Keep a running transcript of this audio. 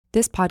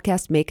This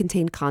podcast may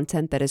contain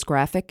content that is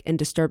graphic and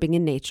disturbing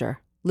in nature.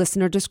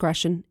 Listener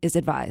discretion is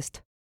advised.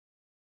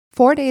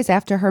 4 days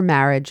after her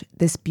marriage,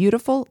 this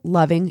beautiful,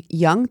 loving,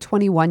 young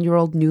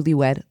 21-year-old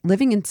newlywed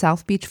living in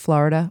South Beach,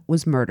 Florida,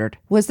 was murdered.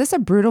 Was this a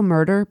brutal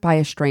murder by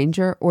a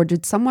stranger, or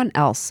did someone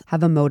else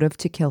have a motive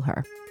to kill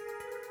her?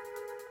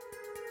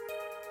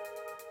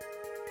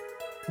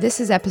 This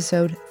is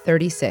episode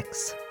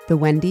 36, The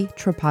Wendy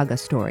Trapaga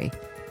Story.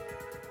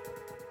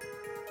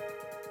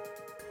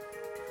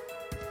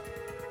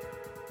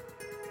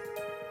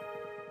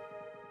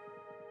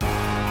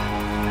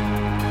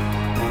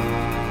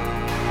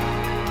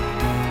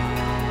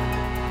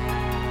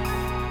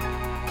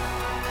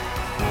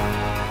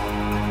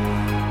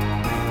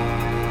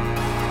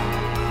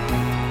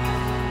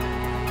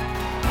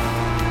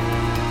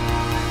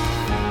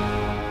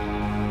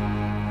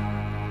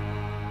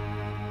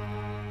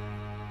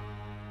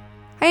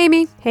 Hey,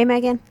 Amy. Hey,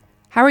 Megan.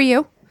 How are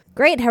you?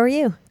 Great. How are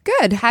you?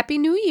 Good. Happy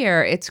New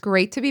Year. It's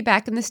great to be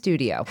back in the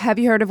studio. Have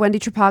you heard of Wendy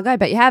Trapaga? I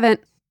bet you haven't.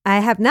 I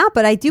have not,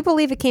 but I do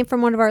believe it came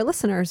from one of our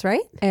listeners,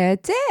 right?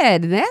 It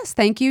did. Yes.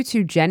 Thank you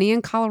to Jenny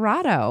in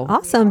Colorado.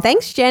 Awesome.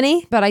 Thanks,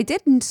 Jenny. But I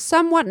did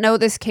somewhat know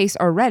this case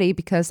already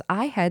because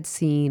I had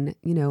seen,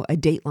 a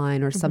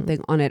Dateline or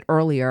something on it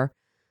earlier.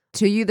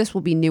 To you, this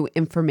will be new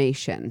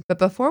information. But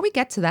before we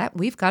get to that,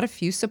 we've got a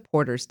few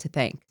supporters to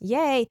thank.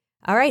 Yay.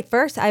 All right.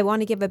 First, I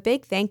want to give a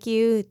big thank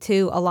you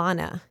to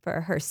Alana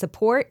for her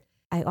support.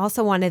 I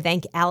also want to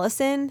thank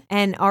Allison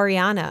and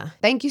Ariana.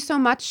 Thank you so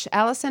much,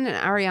 Allison and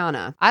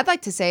Ariana. I'd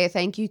like to say a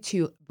thank you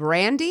to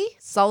Brandy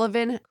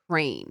Sullivan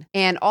Crane.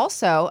 And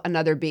also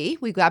another B,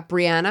 we've got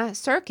Brianna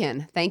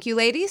Sirkin. Thank you,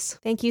 ladies.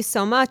 Thank you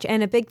so much.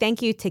 And a big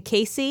thank you to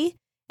Casey.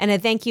 And a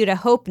thank you to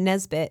Hope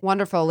Nesbitt.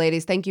 Wonderful,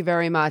 ladies. Thank you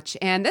very much.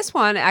 And this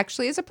one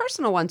actually is a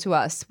personal one to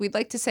us. We'd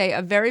like to say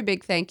a very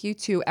big thank you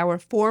to our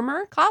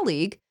former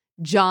colleague,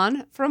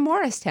 John from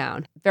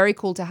Morristown. Very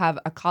cool to have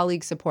a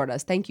colleague support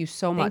us. Thank you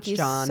so much, John.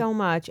 Thank you so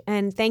much.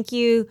 And thank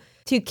you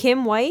to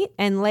Kim White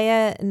and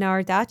Leah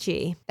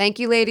Nardachi. Thank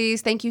you,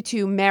 ladies. Thank you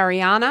to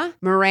Mariana,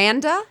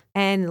 Miranda.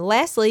 And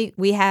lastly,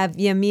 we have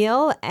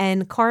Yamil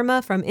and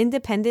Karma from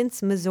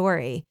Independence,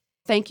 Missouri.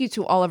 Thank you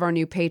to all of our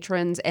new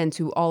patrons and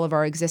to all of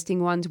our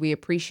existing ones. We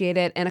appreciate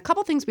it. And a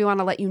couple things we want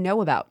to let you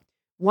know about.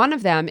 One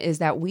of them is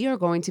that we are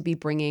going to be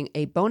bringing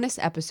a bonus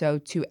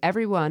episode to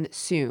everyone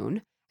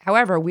soon.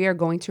 However, we are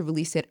going to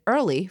release it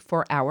early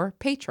for our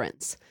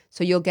patrons.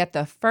 So you'll get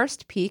the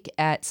first peek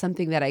at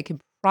something that I can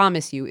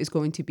promise you is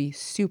going to be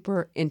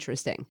super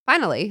interesting.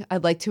 Finally,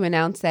 I'd like to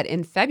announce that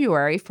in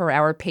February for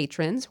our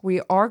patrons,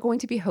 we are going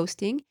to be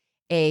hosting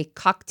a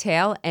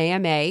cocktail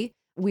AMA.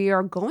 We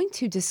are going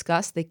to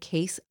discuss the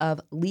case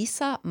of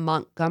Lisa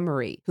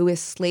Montgomery, who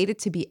is slated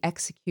to be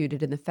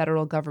executed in the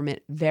federal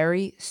government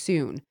very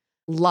soon.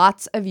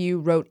 Lots of you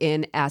wrote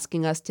in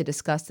asking us to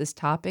discuss this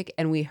topic,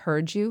 and we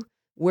heard you.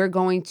 We're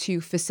going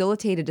to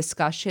facilitate a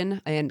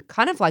discussion, and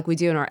kind of like we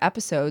do in our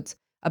episodes,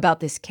 about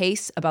this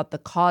case, about the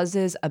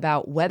causes,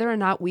 about whether or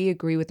not we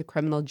agree with the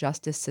criminal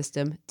justice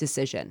system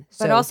decision.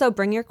 But also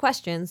bring your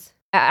questions.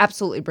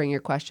 Absolutely bring your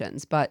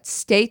questions. But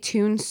stay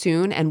tuned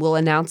soon, and we'll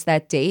announce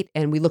that date,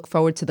 and we look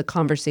forward to the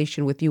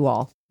conversation with you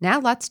all. Now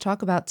let's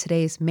talk about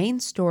today's main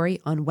story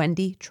on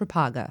Wendy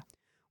Trapaga.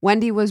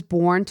 Wendy was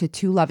born to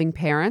two loving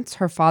parents.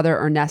 Her father,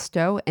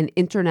 Ernesto, an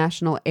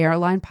international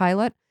airline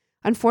pilot,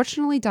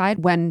 unfortunately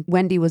died when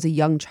Wendy was a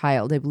young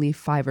child, I believe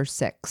 5 or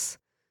 6.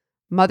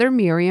 Mother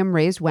Miriam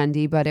raised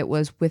Wendy, but it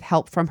was with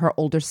help from her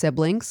older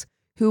siblings,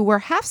 who were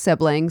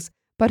half-siblings,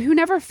 but who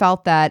never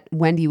felt that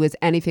Wendy was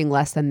anything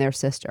less than their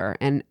sister.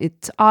 And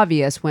it's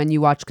obvious when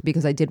you watch,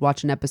 because I did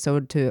watch an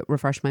episode to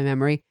refresh my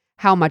memory,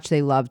 how much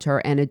they loved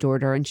her and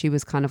adored her, and she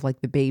was kind of like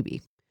the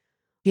baby.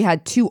 She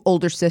had 2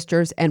 older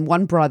sisters and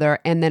 1 brother,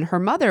 and then her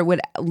mother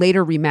would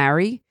later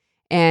remarry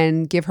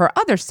and give her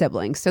other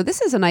siblings. So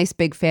this is a nice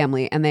big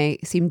family, and they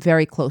seemed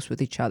very close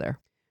with each other.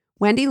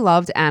 Wendy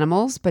loved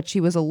animals, but she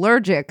was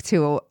allergic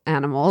to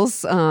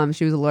animals.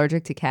 She was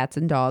allergic to cats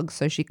and dogs,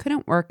 so she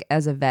couldn't work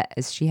as a vet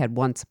as she had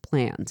once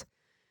planned.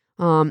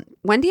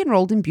 Wendy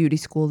enrolled in beauty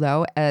school,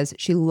 though, as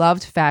she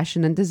loved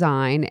fashion and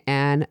design,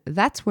 and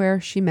that's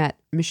where she met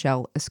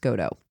Michelle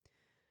Escoto.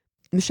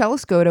 Michelle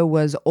Escoto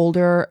was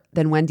older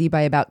than Wendy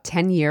by about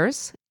 10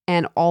 years,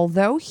 and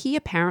although he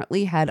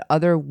apparently had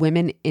other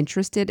women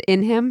interested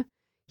in him,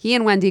 he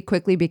and Wendy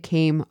quickly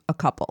became a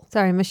couple.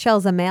 Sorry,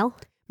 Michelle's a male?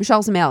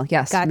 Michelle's a male,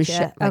 yes.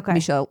 Gotcha. Okay.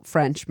 Michelle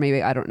French,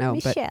 maybe, I don't know.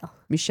 Michelle. But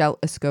Michelle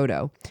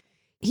Escoto.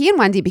 He and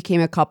Wendy became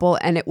a couple,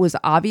 and it was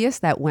obvious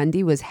that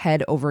Wendy was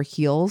head over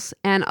heels,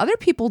 and other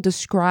people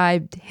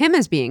described him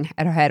as being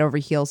head over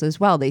heels as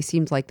well. They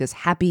seemed like this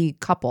happy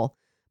couple.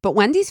 But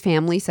Wendy's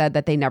family said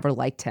that they never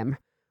liked him.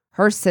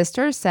 Her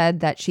sister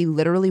said that she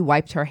literally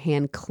wiped her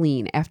hand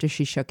clean after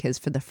she shook his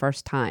for the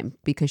first time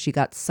because she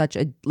got such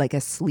a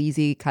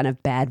sleazy kind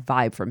of bad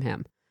vibe from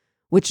him.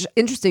 Which is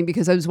interesting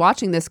because I was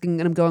watching this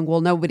and I'm going,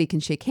 well, nobody can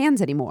shake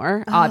hands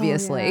anymore,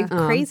 obviously. Yeah.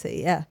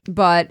 Crazy, yeah.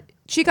 But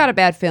she got a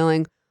bad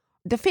feeling.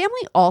 The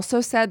family also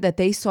said that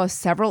they saw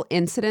several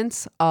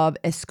incidents of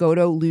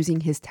Escoto losing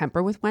his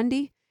temper with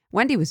Wendy.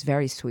 Wendy was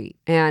very sweet.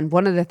 And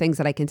one of the things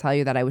that I can tell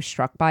you that I was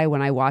struck by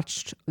when I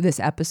watched this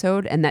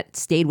episode and that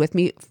stayed with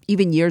me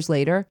even years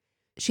later,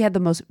 she had the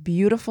most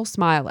beautiful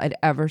smile I'd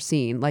ever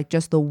seen, like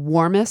just the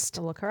warmest.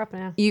 I'll look her up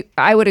now.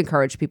 I would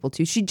encourage people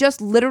to. She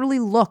just literally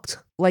looked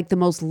like the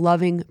most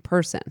loving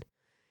person.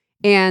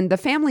 And the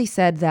family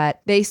said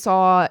that they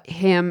saw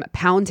him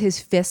pound his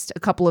fist a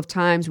couple of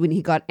times when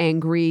he got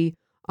angry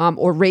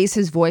or raise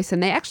his voice.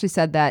 And they actually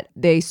said that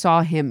they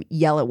saw him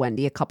yell at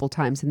Wendy a couple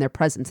times in their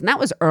presence. And that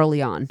was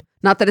early on.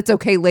 Not that it's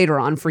okay later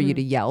on for you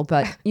to yell,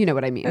 but you know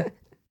what I mean.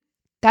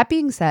 That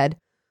being said,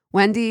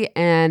 Wendy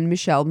and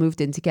Michelle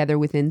moved in together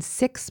within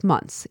 6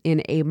 months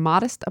in a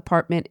modest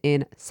apartment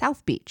in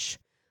South Beach.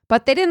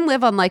 But they didn't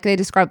live on, like they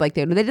described, like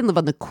they didn't live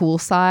on the cool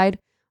side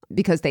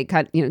because they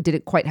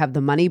didn't quite have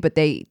the money, but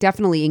they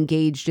definitely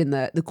engaged in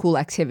the cool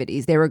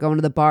activities. They were going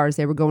to the bars,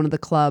 they were going to the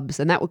clubs,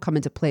 and that would come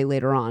into play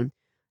later on.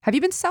 Have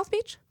you been to South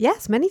Beach?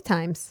 Yes, many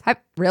times.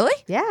 Really?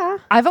 Yeah.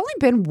 I've only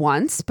been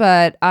once,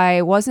 but I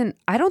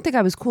don't think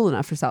I was cool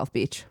enough for South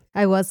Beach.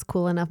 I was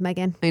cool enough,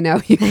 Megan. I know.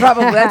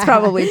 That's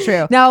probably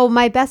true. No,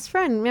 my best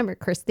friend, remember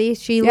Christy?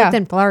 She lived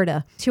in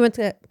Florida. She went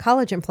to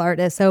college in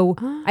Florida. So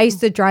I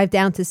used to drive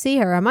down to see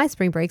her on my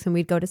spring breaks and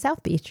we'd go to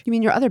South Beach. You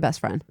mean your other best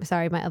friend?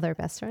 Sorry, my other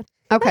best friend.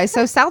 Okay,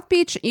 so South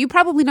Beach, you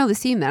probably know the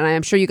scene then.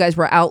 I'm sure you guys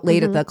were out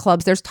late at the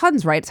clubs. There's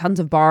tons, right? Tons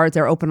of bars.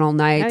 They're open all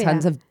night.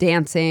 Tons of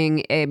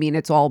dancing. I mean,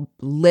 it's all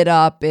lit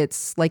up.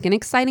 It's like an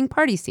exciting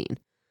party scene.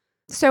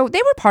 So they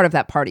were part of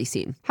that party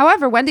scene.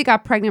 However, Wendy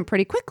got pregnant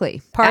pretty quickly.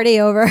 Party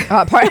over.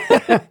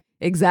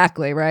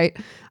 Exactly, right?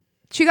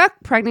 She got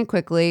pregnant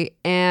quickly,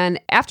 and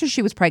after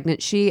she was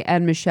pregnant, she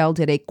and Michelle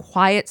did a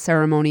quiet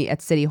ceremony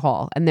at City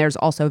Hall, and there's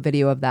also a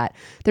video of that.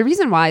 The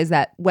reason why is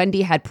that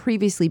Wendy had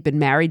previously been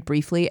married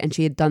briefly, and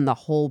she had done the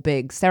whole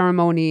big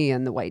ceremony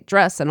and the white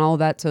dress and all of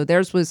that, so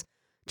theirs was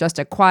just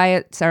a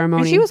quiet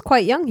ceremony. And she was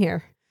quite young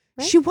here.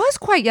 Right? She was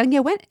quite young.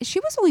 Yeah, she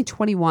was only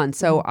 21,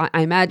 so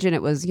I imagine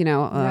it was, a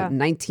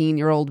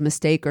 19-year-old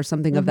mistake or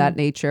something of that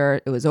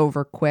nature. It was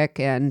over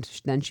quick, and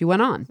then she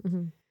went on.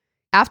 Mm-hmm.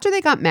 After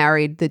they got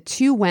married, the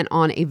two went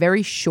on a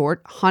very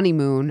short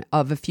honeymoon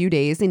of a few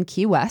days in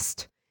Key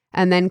West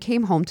and then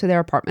came home to their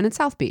apartment in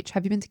South Beach.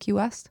 Have you been to Key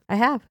West? I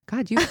have.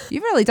 God, you've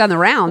really done the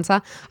rounds, huh?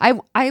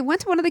 I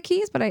went to one of the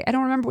Keys, but I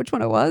don't remember which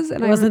one it was.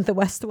 And it wasn't the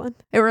West one?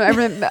 I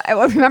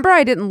remember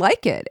I didn't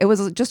like it. It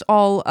was just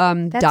all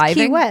That's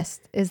diving. Key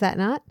West, is that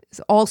not?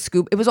 It's all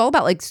scuba. It was all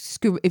about like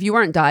scuba. If you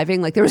weren't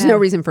diving, like there was no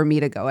reason for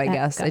me to go, I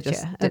guess. Gotcha. I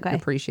just didn't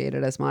appreciate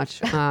it as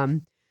much.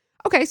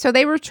 Okay, so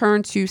they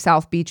returned to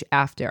South Beach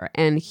after,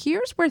 and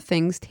here's where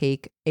things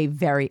take a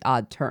very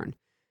odd turn.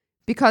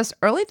 Because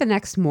early the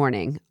next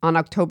morning, on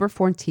October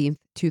 14th,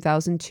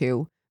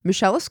 2002,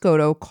 Michelle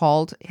Escoto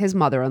called his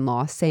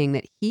mother-in-law saying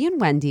that he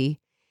and Wendy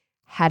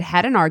had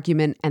had an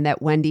argument and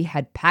that Wendy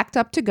had packed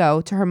up to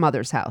go to her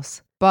mother's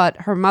house.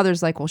 But her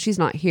mother's like, well, she's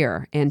not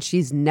here, and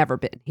she's never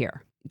been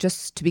here.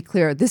 Just to be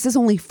clear, this is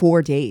only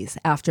 4 days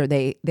after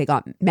they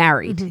got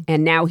married. Mm-hmm.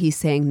 And now he's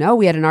saying, no,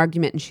 we had an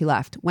argument and she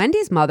left.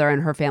 Wendy's mother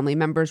and her family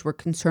members were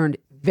concerned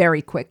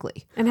very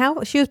quickly. And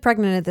how she was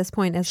pregnant at this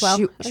point as well?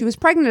 She was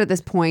pregnant at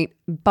this point,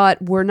 but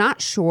we're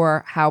not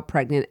sure how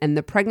pregnant. And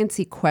the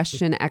pregnancy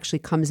question actually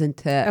comes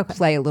into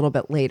play a little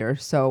bit later.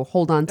 So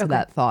hold on to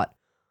that thought.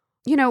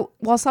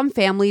 While some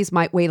families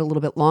might wait a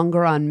little bit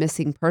longer on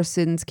missing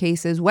persons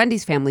cases,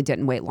 Wendy's family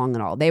didn't wait long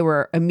at all. They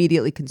were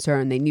immediately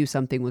concerned. They knew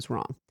something was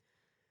wrong.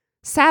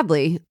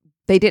 Sadly,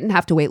 they didn't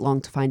have to wait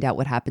long to find out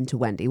what happened to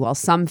Wendy. While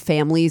some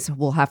families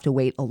will have to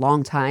wait a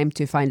long time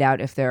to find out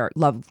if their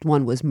loved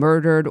one was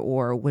murdered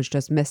or was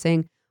just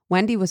missing,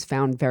 Wendy was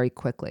found very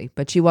quickly,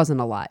 but she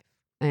wasn't alive.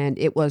 And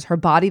it was her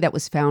body that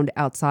was found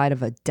outside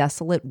of a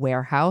desolate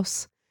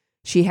warehouse.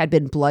 She had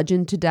been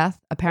bludgeoned to death,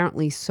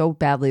 apparently so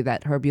badly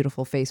that her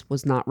beautiful face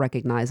was not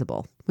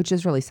recognizable, which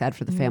is really sad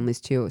for the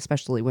families too,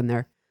 especially when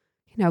they're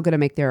going to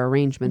make their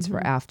arrangements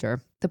for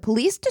after. The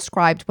police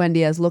described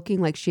Wendy as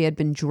looking like she had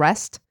been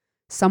dressed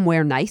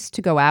somewhere nice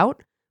to go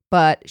out,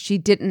 but she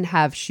didn't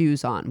have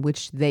shoes on,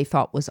 which they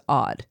thought was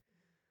odd.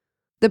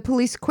 The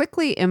police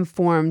quickly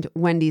informed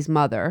Wendy's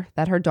mother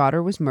that her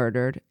daughter was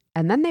murdered,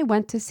 and then they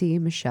went to see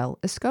Michelle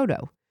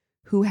Escoto,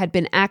 who had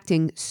been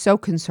acting so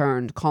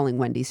concerned, calling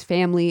Wendy's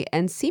family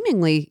and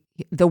seemingly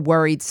the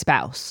worried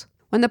spouse.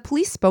 When the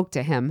police spoke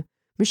to him,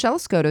 Michelle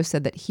Escoto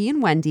said that he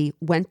and Wendy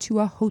went to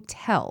a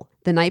hotel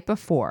the night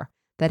before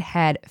that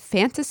had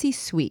fantasy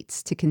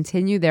suites to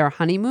continue their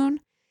honeymoon,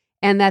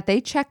 and that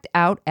they checked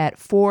out at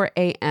 4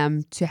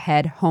 a.m. to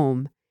head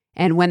home.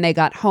 And when they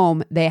got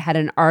home, they had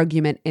an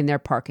argument in their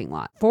parking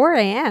lot. 4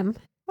 a.m.?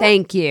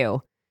 Thank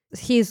you.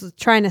 He's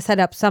trying to set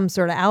up some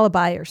sort of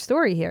alibi or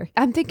story here.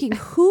 I'm thinking,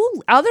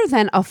 who, other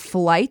than a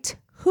flight,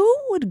 who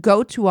would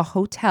go to a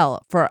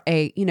hotel for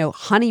a,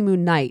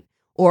 honeymoon night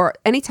or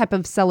any type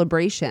of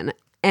celebration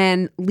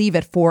and leave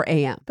at 4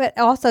 a.m.? But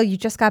also, you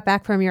just got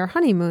back from your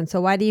honeymoon,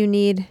 so why do you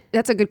need...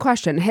 That's a good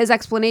question. His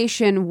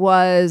explanation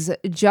was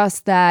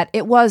just that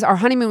our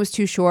honeymoon was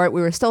too short.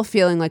 We were still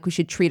feeling like we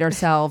should treat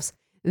ourselves.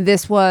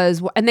 This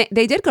was, and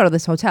they did go to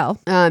this hotel.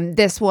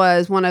 This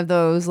was one of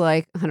those,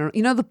 like, I don't know,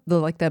 you know,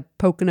 the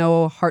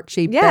Pocono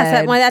heart-shaped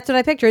bed? That's what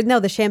I pictured. No,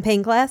 the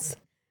champagne glass.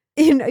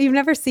 You've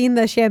never seen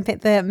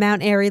the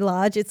Mount Airy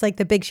Lodge. It's like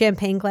the big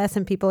champagne glass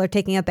and people are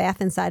taking a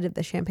bath inside of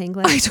the champagne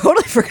glass. I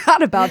totally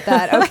forgot about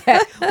that. Okay.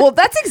 Well,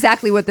 that's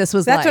exactly what this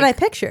was That's like. what I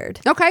pictured.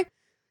 Okay.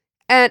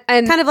 And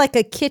kind of like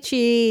a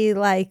kitschy,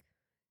 like,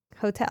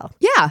 hotel.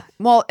 Yeah.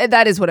 Well,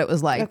 that is what it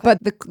was like. Okay.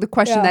 But the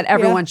question that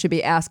everyone should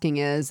be asking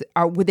is,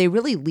 would they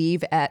really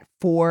leave at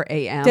 4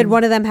 a.m.? Did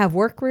one of them have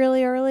work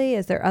really early?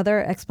 Is there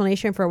other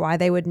explanation for why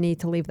they would need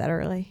to leave that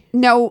early?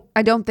 No,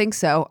 I don't think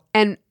so.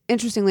 And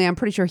interestingly, I'm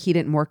pretty sure he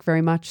didn't work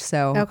very much.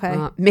 So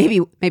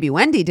maybe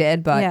Wendy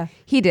did, but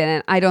he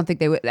didn't. I don't think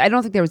they would. I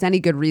don't think there was any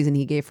good reason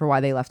he gave for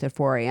why they left at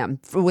 4 a.m.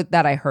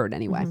 That I heard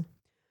anyway. Mm-hmm.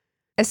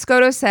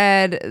 Escoto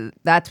said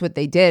that's what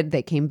they did.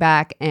 They came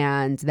back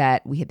and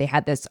that they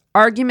had this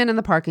argument in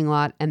the parking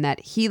lot and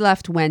that he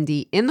left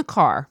Wendy in the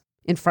car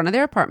in front of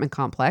their apartment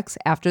complex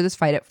after this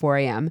fight at 4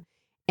 a.m.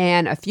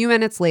 And a few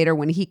minutes later,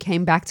 when he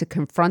came back to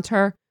confront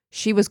her,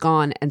 she was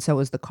gone and so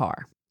was the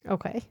car.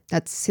 Okay.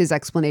 That's his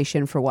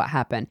explanation for what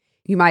happened.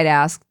 You might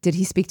ask, did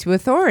he speak to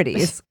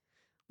authorities?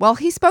 Well,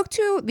 he spoke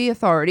to the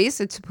authorities,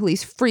 to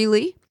police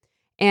freely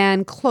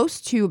and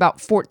close to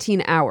about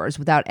 14 hours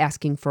without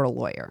asking for a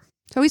lawyer.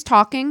 So he's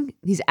talking,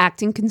 he's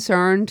acting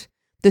concerned.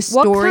 The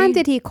story. What time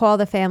did he call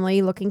the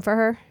family looking for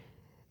her?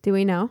 Do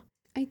we know?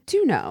 I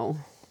do know.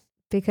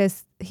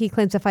 Because he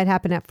claims the fight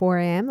happened at 4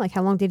 a.m. Like,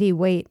 how long did he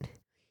wait?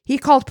 He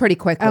called pretty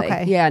quickly.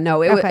 Okay. Yeah,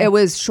 no, it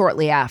was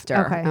shortly after.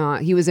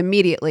 Okay. He was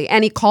immediately,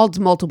 and he called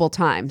multiple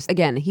times.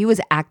 Again, he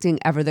was acting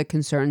ever the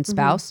concerned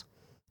spouse.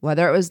 Mm-hmm.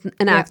 Whether it was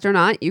an act or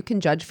not, you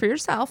can judge for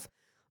yourself.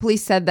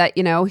 Police said that,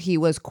 he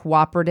was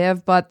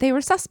cooperative, but they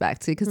were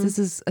suspects because this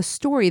is a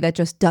story that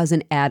just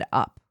doesn't add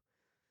up.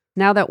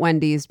 Now that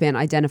Wendy's been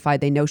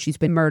identified, they know she's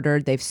been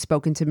murdered. They've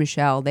spoken to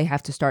Michelle. They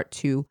have to start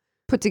to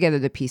put together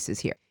the pieces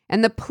here.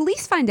 And the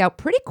police find out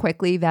pretty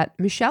quickly that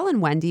Michelle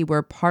and Wendy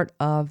were part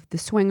of the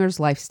swingers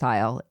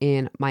lifestyle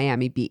in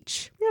Miami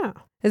Beach. Yeah.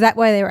 Is that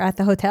why they were at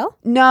the hotel?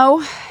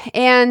 No.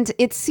 And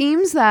it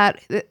seems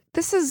that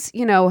this is,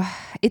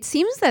 it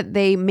seems that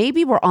they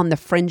maybe were on the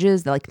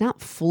fringes, like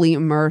not fully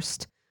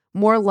immersed.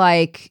 More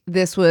like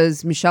this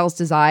was Michelle's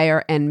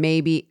desire and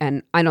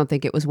I don't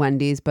think it was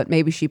Wendy's, but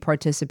maybe she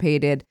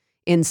participated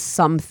in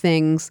some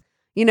things.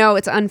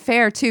 It's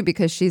unfair too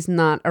because she's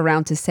not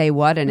around to say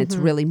what, and it's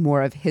really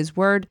more of his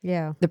word.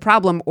 Yeah. The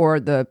problem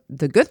or the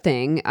good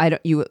thing,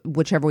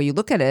 whichever way you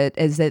look at it,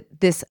 is that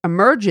this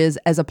emerges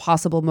as a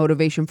possible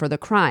motivation for the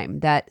crime,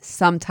 that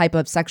some type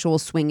of sexual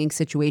swinging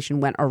situation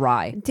went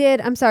awry.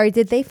 Did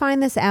they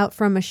find this out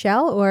from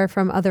Michelle or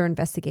from other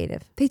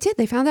investigative? They did.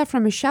 They found out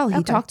from Michelle.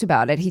 He talked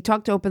about it. He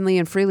talked openly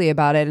and freely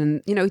about it,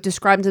 and he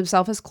described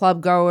himself as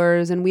club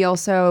goers, and we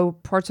also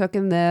partook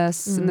in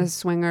this and the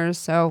swingers.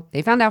 So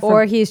they found out.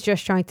 Or he's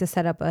just trying to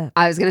set up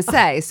I was going to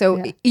say,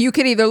 so you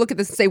could either look at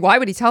this and say, why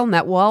would he tell them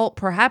that? Well,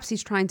 perhaps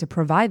he's trying to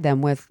provide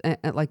them with,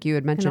 like you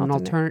had mentioned, an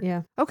alternative.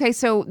 Yeah. Okay,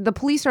 so the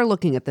police are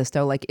looking at this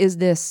though. Like, is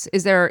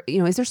there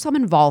some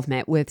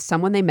involvement with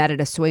someone they met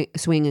at a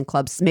swinging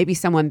club? Maybe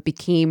someone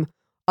became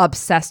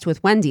obsessed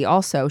with Wendy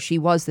also. She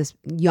was this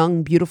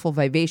young, beautiful,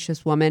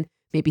 vivacious woman.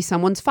 Maybe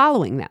someone's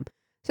following them.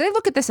 So they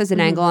look at this as an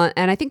angle,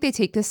 and I think they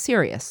take this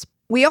serious.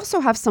 We also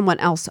have someone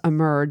else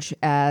emerge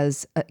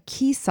as a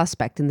key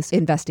suspect in this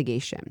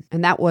investigation,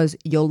 and that was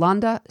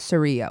Yolanda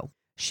Cerrillo.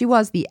 She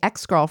was the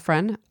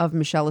ex-girlfriend of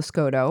Michelle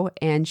Escoto,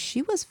 and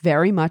she was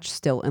very much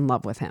still in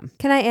love with him.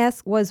 Can I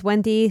ask, was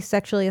Wendy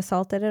sexually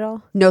assaulted at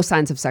all? No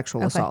signs of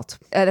sexual assault.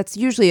 That's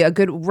usually a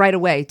good right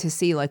away to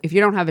see, like, if you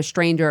don't have a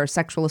stranger or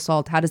sexual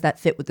assault, how does that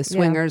fit with the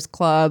swingers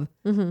club?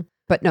 Mm-hmm.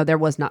 But no, there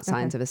was not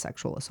signs of a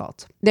sexual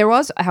assault. There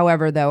was,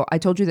 however, though, I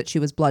told you that she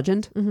was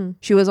bludgeoned. Mm-hmm.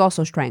 She was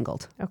also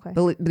strangled. Okay.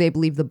 They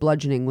believe the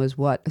bludgeoning was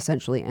what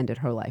essentially ended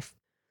her life.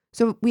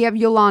 So we have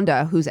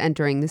Yolanda, who's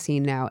entering the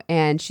scene now,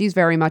 and she's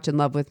very much in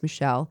love with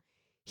Michelle.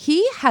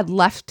 He had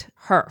left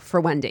her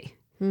for Wendy.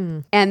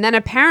 Mm. And then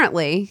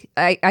apparently,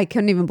 I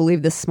couldn't even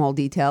believe this small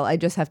detail. I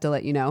just have to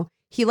let you know.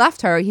 He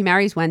left her, he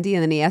marries Wendy,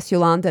 and then he asked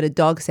Yolanda to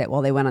dog sit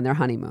while they went on their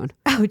honeymoon.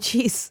 Oh,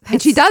 jeez.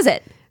 And she does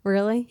it.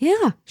 Really?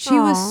 Yeah. She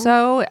was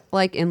so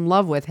in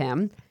love with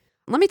him.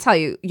 Let me tell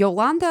you,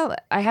 Yolanda,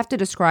 I have to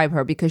describe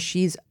her because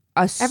she's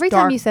a star. Every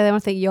time you say that, I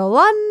want to think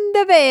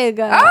Yolanda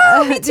Vega.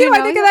 Oh, me too.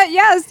 I think of that.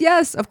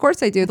 Yes. Of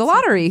course I do. The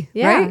lottery,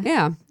 right?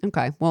 Yeah.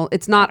 Okay. Well,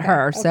 it's not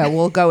her, so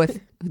we'll go with,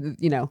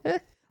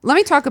 Let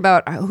me talk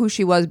about who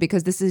she was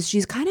because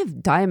she's kind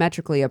of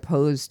diametrically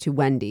opposed to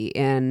Wendy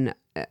in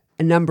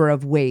a number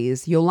of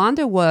ways.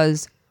 Yolanda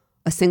was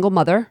a single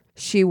mother.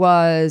 She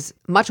was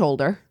much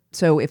older.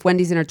 So if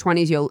Wendy's in her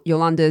 20s,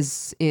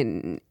 Yolanda's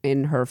in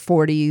her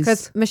 40s.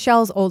 Because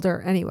Michelle's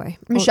older anyway.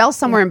 Michelle's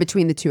somewhere in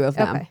between the two of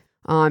them.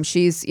 Okay.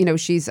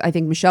 She's I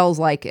think Michelle's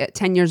like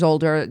 10 years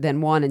older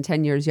than one and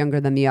 10 years younger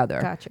than the other.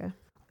 Gotcha.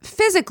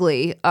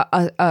 Physically,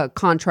 a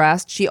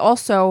contrast. She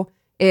also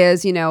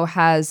is,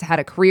 has had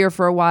a career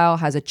for a while,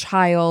 has a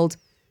child.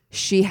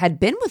 She had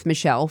been with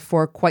Michelle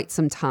for quite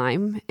some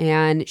time,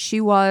 and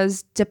she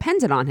was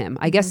dependent on him.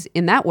 I guess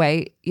in that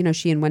way,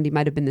 she and Wendy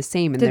might have been the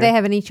same. Did they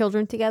have any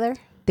children together?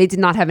 They did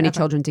not have any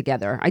children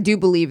together. I do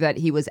believe that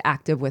he was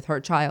active with her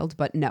child,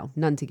 but no,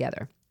 none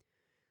together.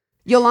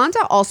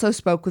 Yolanda also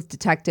spoke with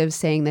detectives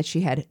saying that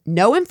she had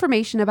no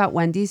information about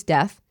Wendy's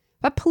death,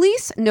 but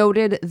police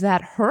noted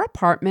that her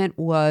apartment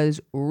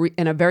was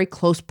in a very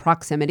close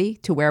proximity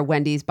to where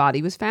Wendy's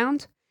body was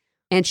found.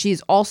 And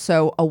she's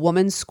also a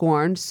woman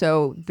scorned,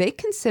 so they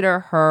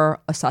consider her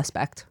a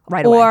suspect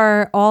right away.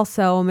 Or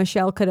also,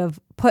 Michelle could have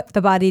put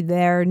the body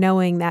there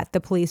knowing that the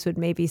police would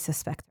maybe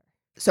suspect her.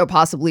 So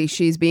possibly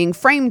she's being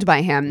framed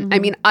by him. I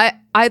mean,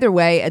 either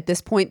way, at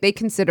this point, they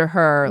consider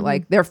her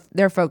like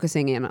they're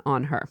focusing in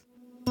on her.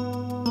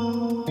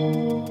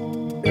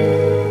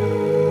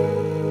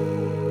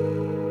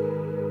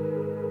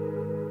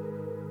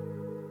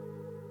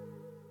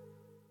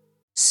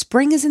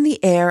 Spring is in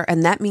the air,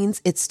 and that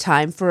means it's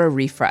time for a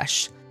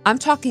refresh. I'm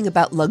talking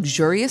about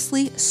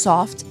luxuriously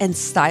soft and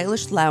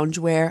stylish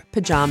loungewear,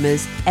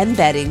 pajamas, and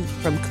bedding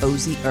from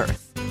Cozy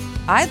Earth.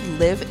 I'd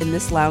live in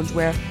this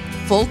loungewear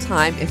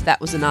full-time if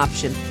that was an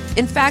option.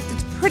 In fact,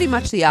 it's pretty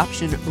much the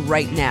option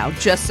right now,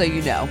 just so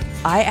you know.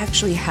 I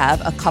actually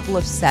have a couple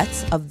of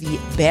sets of the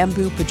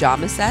bamboo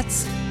pajama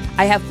sets.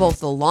 I have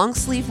both the long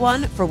sleeve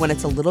one for when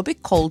it's a little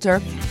bit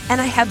colder, and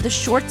I have the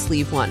short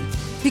sleeve one.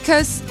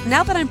 Because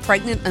now that I'm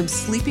pregnant, I'm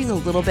sleeping a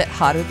little bit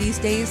hotter these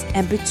days,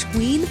 and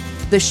between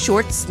the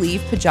short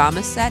sleeve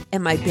pajama set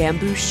and my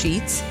bamboo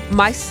sheets,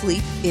 my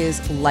sleep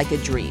is like a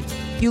dream.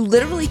 You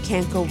literally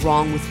can't go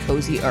wrong with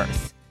Cozy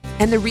Earth.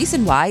 And the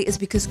reason why is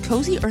because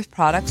Cozy Earth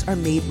products are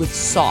made with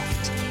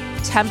soft,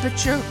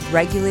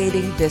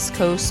 temperature-regulating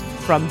viscose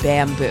from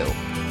bamboo.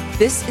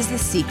 This is the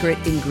secret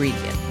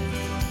ingredient.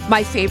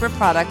 My favorite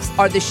products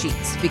are the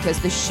sheets because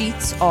the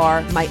sheets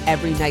are my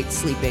every night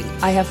sleeping.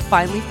 I have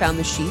finally found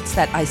the sheets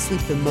that I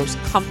sleep the most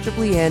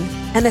comfortably in,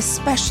 and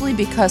especially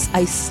because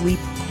I sleep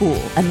cool,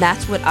 and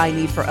that's what I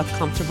need for a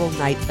comfortable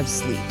night of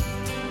sleep.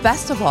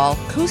 Best of all,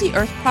 Cozy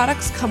Earth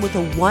products come with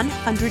a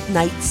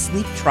 100-night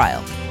sleep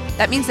trial.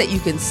 That means that you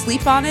can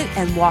sleep on it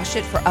and wash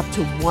it for up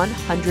to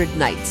 100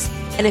 nights.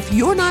 And if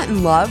you're not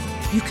in love,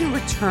 you can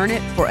return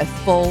it for a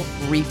full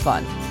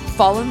refund.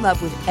 Fall in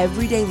love with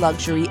everyday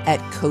luxury at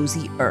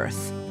Cozy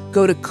Earth.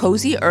 Go to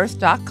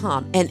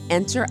CozyEarth.com and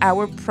enter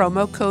our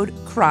promo code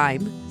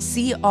CRIME,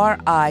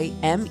 CRIME,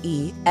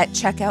 at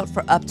checkout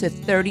for up to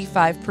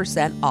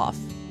 35% off.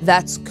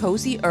 That's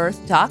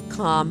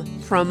CozyEarth.com,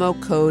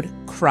 promo code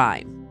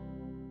CRIME.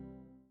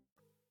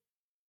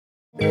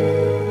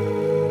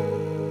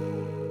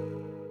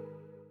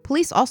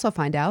 Police also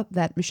find out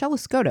that Michelle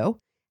Escoto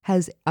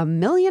has a $1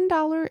 million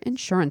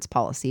insurance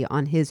policy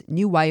on his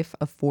new wife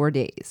of 4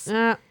 days.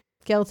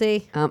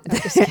 Guilty.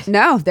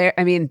 No,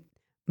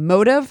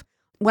 motive.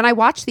 When I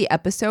watched the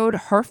episode,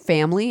 her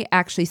family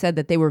actually said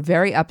that they were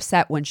very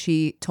upset when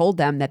she told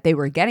them that they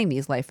were getting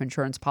these life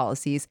insurance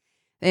policies.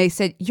 They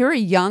said, you're a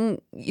young,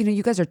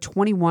 you guys are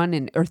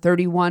 21 or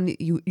 31.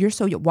 You're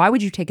so young. Why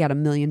would you take out $1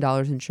 million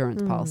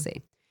insurance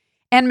policy?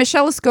 And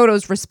Michelle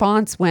Escoto's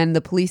response when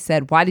the police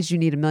said, why did you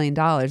need $1 million?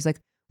 Like,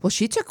 well,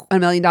 she took $1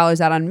 million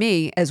out on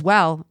me as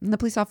well. And the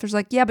police officer's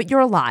like, yeah, but you're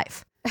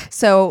alive.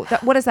 So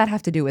what does that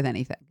have to do with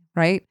anything,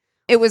 right?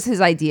 It was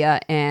his idea.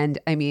 And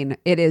I mean,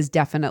 it is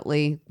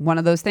definitely one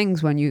of those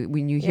things when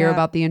you hear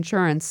about the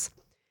insurance.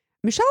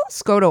 Michelle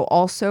Escoto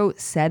also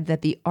said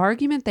that the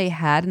argument they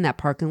had in that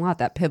parking lot,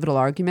 that pivotal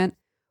argument,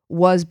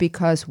 was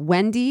because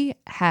Wendy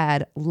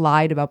had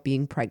lied about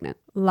being pregnant.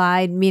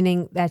 Lied,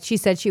 meaning that she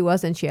said she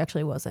wasn't, she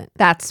actually wasn't.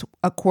 That's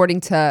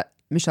according to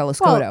Michelle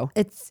Escoto. Well,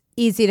 it's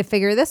easy to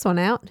figure this one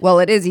out. Well,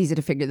 it is easy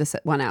to figure this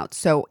one out.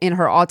 So in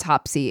her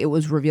autopsy, it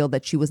was revealed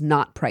that she was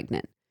not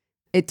pregnant.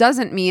 It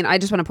doesn't mean, I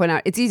just want to point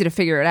out, it's easy to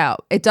figure it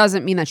out. It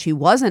doesn't mean that she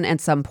wasn't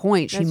at some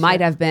point. She might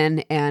have been,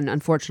 and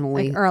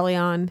unfortunately, like early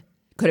on.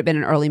 Could have been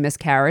an early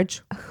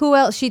miscarriage. Who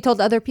else? She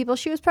told other people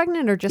she was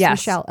pregnant or just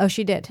Michelle? Oh,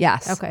 she did?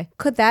 Yes. Okay.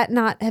 Could that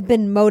not have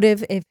been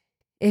motive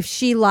if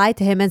she lied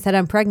to him and said,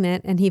 I'm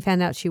pregnant, and he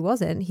found out she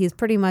wasn't? He's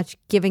pretty much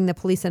giving the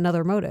police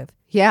another motive.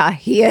 Yeah,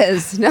 he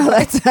is. No,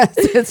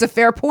 that's a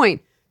fair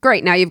point.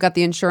 Great. Now you've got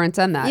the insurance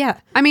and that. Yeah.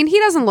 I mean, he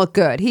doesn't look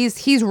good.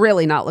 He's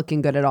really not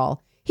looking good at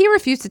all. He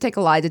refused to take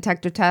a lie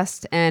detector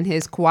test, and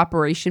his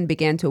cooperation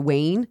began to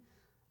wane.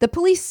 The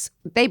police,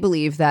 they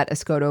believe that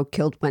Escoto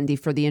killed Wendy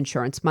for the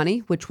insurance money,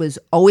 which was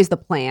always the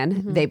plan.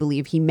 Mm-hmm. They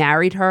believe he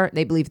married her.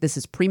 They believe this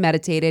is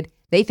premeditated.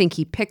 They think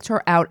he picked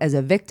her out as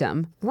a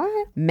victim,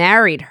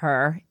 married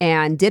her,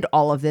 and did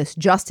all of this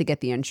just to get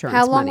the insurance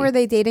money. How long were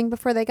they dating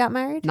before they got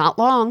married? Not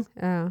long.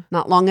 Oh.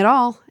 Not long at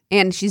all.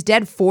 And she's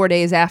dead 4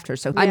 days after.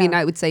 So, I mean,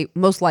 I would say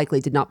most likely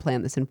did not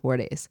plan this in 4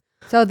 days.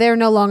 So they're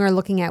no longer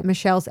looking at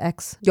Michelle's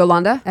ex?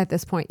 Yolanda? At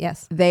this point,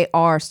 yes. They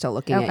are still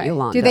looking at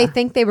Yolanda. Do they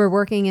think they were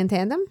working in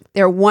tandem?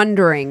 They're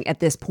wondering at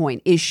this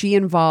point, is she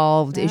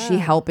involved? Is she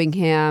helping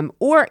him?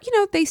 Or,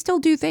 they still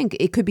do think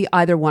it could be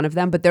either one of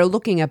them, but they're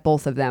looking at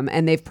both of them.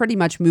 And they've pretty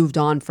much moved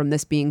on from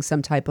this being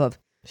some type of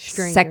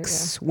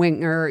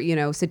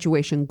swinger,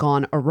 situation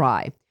gone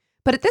awry.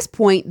 But at this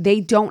point, they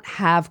don't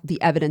have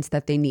the evidence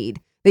that they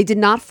need. They did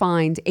not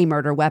find a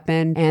murder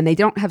weapon, and they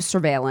don't have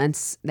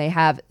surveillance. They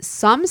have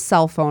some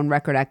cell phone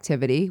record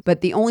activity,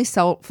 but the only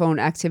cell phone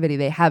activity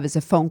they have is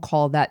a phone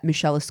call that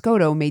Michelle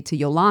Escoto made to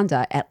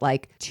Yolanda at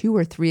like 2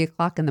 or 3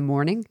 o'clock in the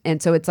morning.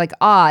 And so it's like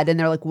odd. And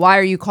they're like, why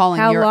are you calling?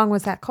 How long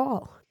was that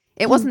call?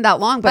 It wasn't that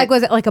long, but like,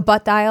 was it like a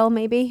butt dial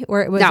maybe?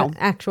 Or it was an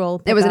actual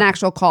pickup? It was an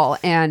actual call.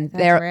 And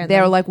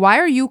they're like, why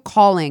are you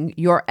calling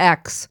your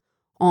ex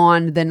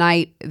on the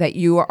night that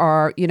you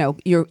are,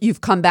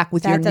 you've come back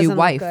with your new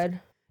wife? Look good.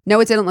 No,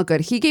 it didn't look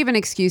good. He gave an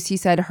excuse. He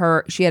said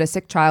she had a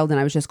sick child and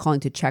I was just calling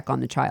to check on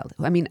the child.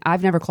 I mean,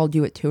 I've never called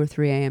you at 2 or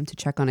 3 a.m. to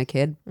check on a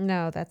kid.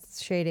 No, that's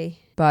shady.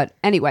 But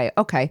anyway,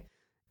 okay.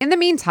 In the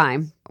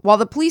meantime, while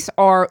the police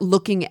are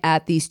looking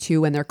at these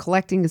two and they're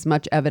collecting as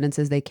much evidence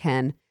as they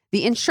can,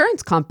 the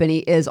insurance company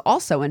is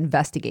also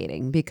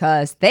investigating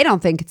because they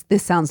don't think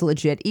this sounds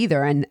legit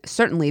either. And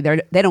certainly they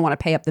don't want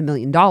to pay up the $1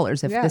 million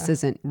if this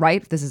isn't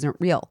right, if this isn't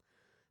real.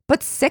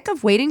 But sick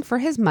of waiting for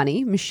his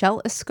money,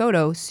 Michelle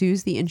Escoto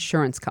sues the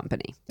insurance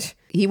company.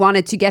 He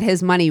wanted to get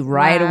his money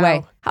right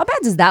away. How bad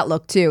does that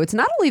look too? It's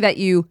not only that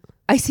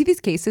I see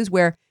these cases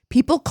where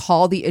people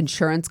call the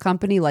insurance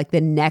company like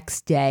the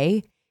next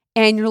day.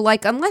 And you're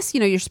like, unless,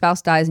 your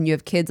spouse dies and you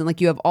have kids and like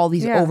you have all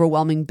these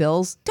overwhelming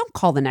bills, don't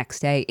call the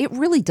next day. It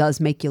really does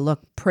make you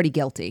look pretty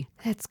guilty.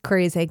 That's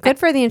crazy. Good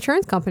for the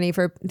insurance company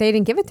they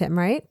didn't give it to him,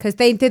 right? Because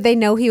did they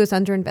know he was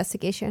under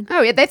investigation?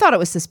 Oh, yeah. They thought it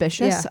was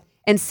suspicious. Yeah.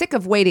 And sick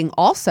of waiting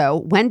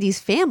also, Wendy's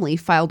family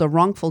filed a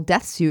wrongful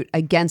death suit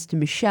against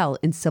Michelle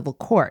in civil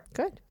court.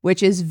 Good.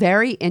 Which is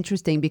very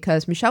interesting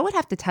because Michelle would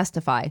have to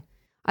testify.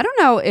 I don't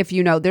know if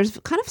you know, there's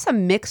kind of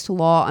some mixed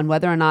law on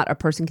whether or not a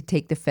person can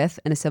take the fifth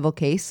in a civil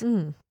case.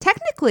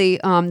 Technically,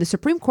 the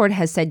Supreme Court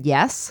has said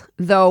yes,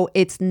 though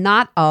it's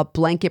not a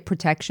blanket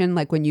protection.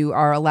 Like when you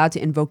are allowed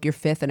to invoke your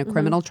fifth in a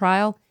criminal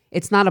trial,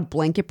 it's not a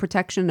blanket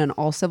protection in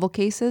all civil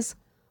cases.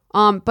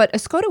 But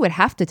Escoto would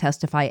have to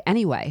testify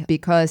anyway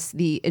because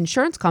the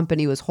insurance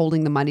company was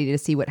holding the money to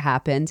see what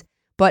happened.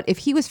 But if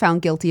he was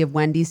found guilty of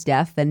Wendy's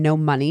death and no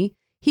money,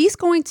 he's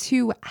going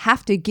to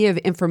have to give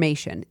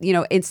information.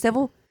 In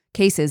civil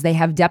cases, they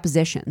have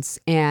depositions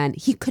and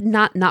he could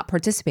not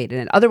participate in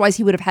it. Otherwise,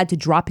 he would have had to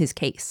drop his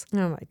case.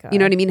 Oh my God. You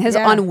know what I mean? His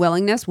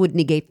unwillingness would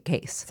negate the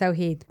case. So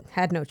he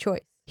had no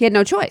choice. He had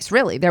no choice,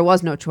 really. There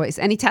was no choice.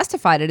 And he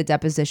testified at a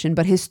deposition,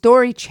 but his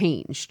story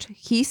changed.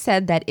 He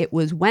said that it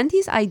was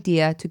Wendy's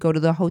idea to go to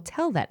the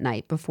hotel that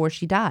night before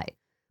she died.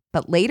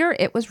 But later,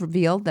 it was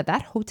revealed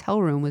that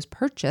hotel room was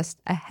purchased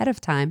ahead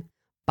of time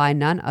by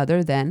none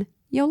other than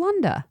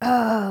Yolanda.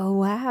 Oh,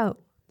 wow.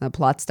 The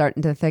plot's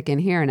starting to thicken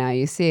here now.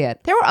 You see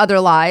it. There were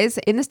other lies.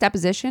 In this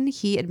deposition,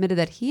 he admitted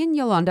that he and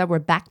Yolanda were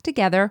back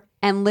together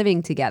and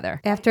living together.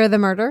 After the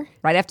murder?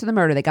 Right after the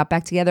murder. They got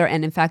back together.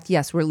 And in fact,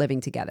 yes, we're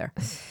living together.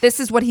 This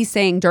is what he's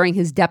saying during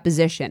his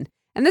deposition.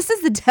 And this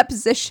is the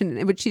deposition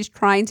in which he's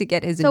trying to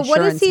get his insurance money.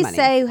 So what does he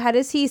say?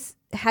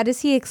 How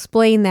does he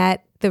explain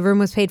that the room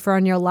was paid for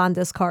on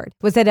Yolanda's card?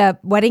 Was it a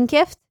wedding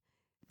gift?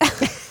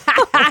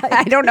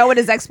 I don't know what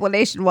his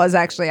explanation was,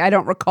 actually. I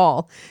don't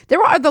recall. There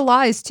were other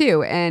lies,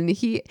 too. And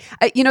they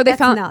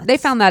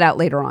found that out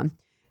later on.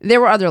 There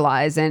were other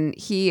lies. And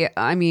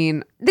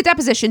the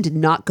deposition did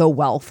not go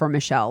well for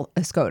Michelle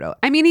Escoto.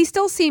 He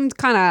still seemed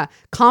kind of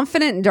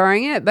confident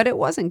during it, but it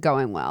wasn't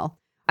going well.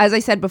 As I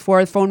said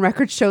before, the phone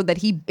records showed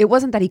that it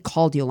wasn't that he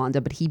called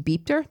Yolanda, but he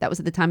beeped her. That was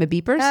at the time of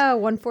beepers. Oh,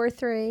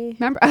 143.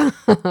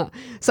 Remember?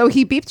 So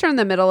he beeped her in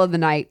the middle of the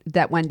night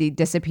that Wendy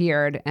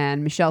disappeared.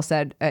 And Michelle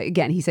said,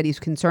 he said he's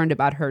concerned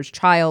about her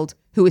child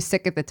who was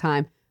sick at the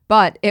time.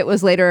 But it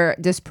was later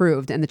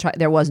disproved and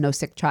there was no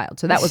sick child.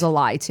 So that was a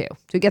lie too.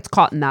 So he gets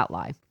caught in that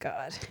lie.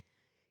 God.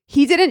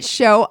 He didn't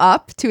show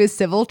up to his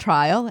civil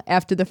trial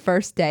after the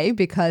first day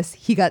because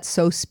he got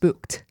so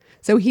spooked.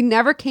 So he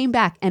never came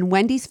back, and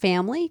Wendy's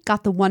family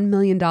got the $1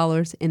 million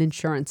in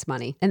insurance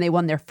money, and they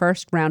won their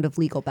first round of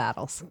legal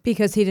battles.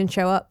 Because he didn't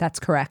show up? That's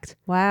correct.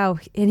 Wow.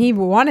 And he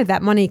wanted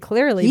that money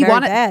clearly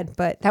very bad,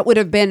 but... That would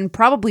have been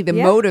probably the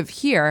motive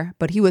here,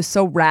 but he was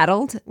so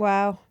rattled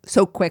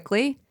so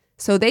quickly.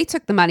 So they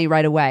took the money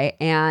right away,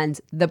 and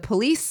the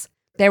police,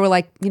 they were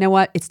like, you know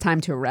what? It's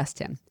time to arrest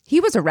him. He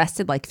was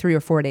arrested like 3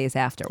 or 4 days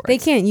afterwards. They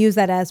can't use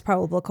that as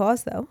probable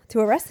cause, though, to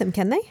arrest him,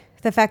 can they?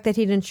 The fact that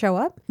he didn't show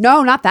up?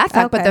 No, not that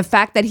fact, but the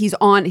fact that he's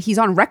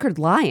on record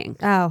lying.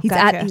 Oh, he's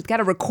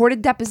got a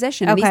recorded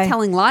deposition and he's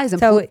telling lies.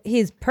 And so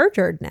he's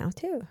perjured now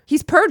too.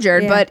 He's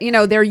perjured, but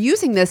they're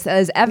using this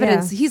as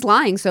evidence. Yeah. He's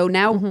lying. So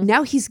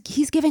now he's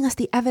giving us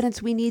the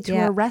evidence we need to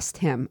arrest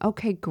him.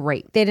 Okay,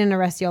 great. They didn't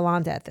arrest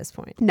Yolanda at this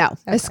point. No.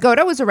 Okay.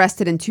 Escoto was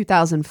arrested in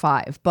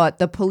 2005, but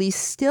the police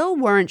still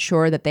weren't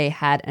sure that they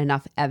had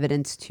enough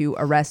evidence to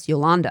arrest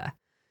Yolanda.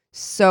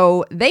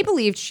 So they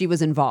believed she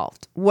was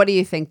involved. What do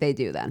you think they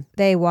do then?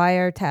 They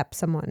wiretap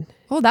someone.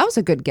 Oh, that was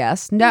a good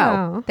guess.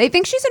 No. They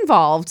think she's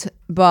involved,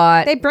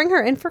 but... They bring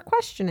her in for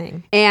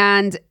questioning.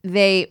 And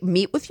they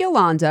meet with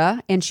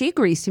Yolanda, and she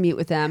agrees to meet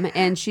with them,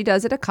 and she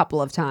does it a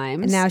couple of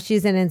times. And now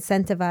she's an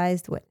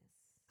incentivized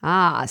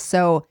witness.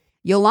 So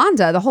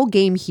Yolanda, the whole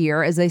game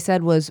here, as they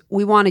said, was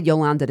we wanted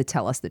Yolanda to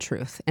tell us the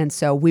truth. And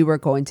so we were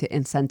going to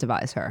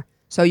incentivize her.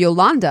 So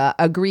Yolanda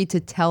agreed to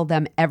tell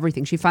them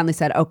everything. She finally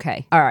said,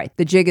 okay, all right,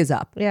 the jig is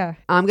up. Yeah.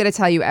 I'm going to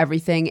tell you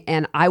everything,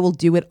 and I will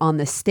do it on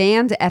the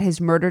stand at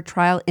his murder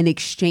trial in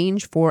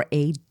exchange for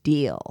a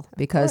deal.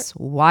 Because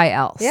why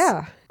else?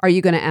 Yeah. Are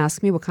you going to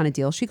ask me what kind of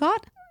deal she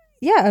got?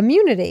 Yeah,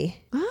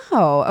 immunity.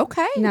 Oh,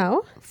 okay.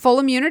 No. Full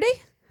immunity?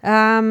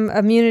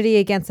 Immunity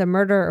against a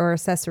murder or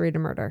accessory to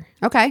murder.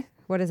 Okay.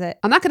 What is it?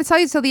 I'm not going to tell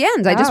you till the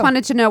end. I just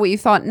wanted to know what you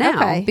thought now.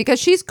 Okay. Because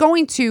she's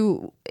going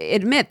to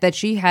admit that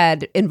she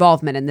had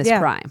involvement in this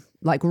crime,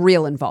 like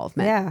real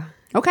involvement. Yeah.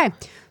 Okay.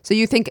 So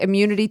you think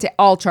immunity to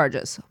all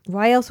charges?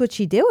 Why else would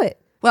she do it?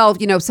 Well,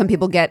 some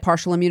people get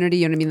partial immunity.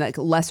 You know what I mean? Like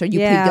lesser, you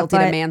plead guilty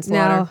to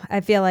manslaughter. No,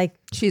 I feel like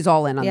she's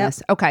all in on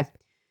this. Okay.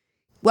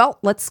 Well,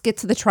 let's get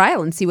to the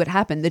trial and see what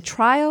happened. The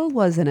trial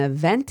was an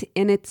event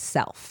in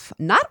itself.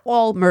 Not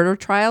all murder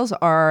trials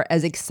are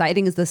as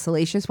exciting as the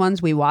salacious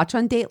ones we watch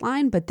on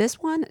Dateline, but this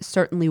one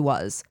certainly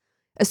was.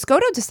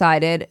 Escoto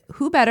decided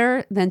who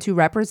better than to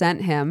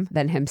represent him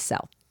than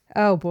himself.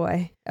 Oh,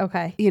 boy.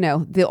 Okay.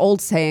 The old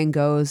saying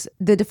goes,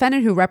 the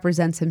defendant who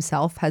represents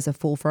himself has a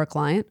fool for a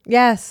client.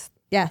 Yes.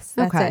 That's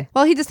it.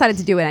 Well, he decided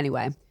to do it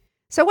anyway.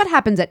 So what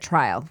happens at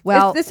trial?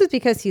 Well, this is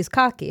because he's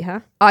cocky,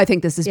 huh? I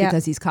think this is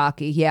because he's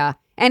cocky, yeah.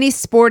 And he's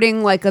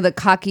sporting like what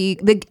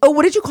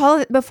did you call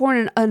it before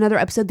in another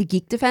episode? The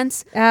geek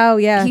defense? Oh,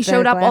 yeah. He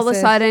showed up all of a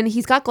sudden.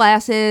 He's got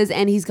glasses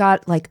and he's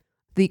got like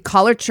the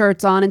collared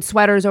shirts on and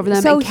sweaters over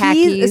them and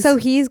khakis. So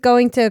he's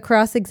going to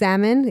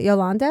cross-examine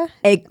Yolanda?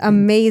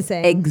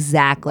 Amazing.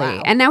 Exactly.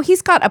 Wow. And now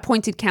he's got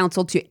appointed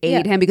counsel to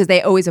aid him because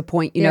they always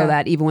appoint, you know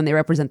that even when they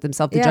represent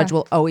themselves, the judge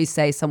will always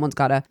say someone's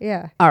got to.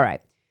 Yeah. All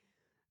right.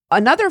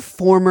 Another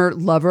former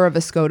lover of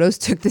Escoto's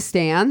took the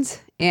stand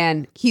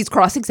and he's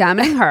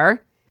cross-examining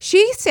her.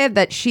 She said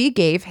that she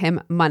gave him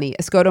money,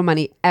 Escoto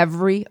money,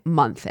 every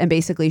month. And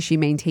basically she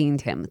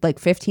maintained him like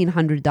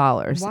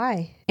 $1,500.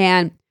 Why?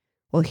 And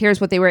well,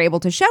 here's what they were able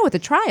to show at the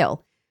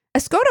trial.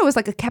 Escoto was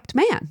like a kept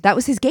man. That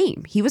was his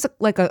game. He was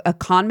like a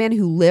con man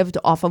who lived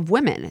off of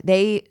women.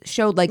 They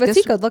showed like Was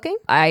he good looking?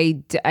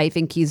 I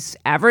think he's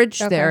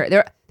average.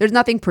 Okay. There's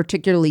nothing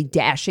particularly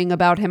dashing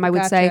about him, I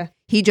would say.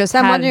 He just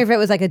I'm wondering if it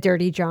was like a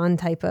Dirty John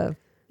type of,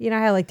 you know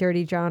how like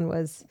Dirty John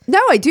was.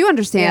 No, I do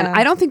understand. Yeah.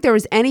 I don't think there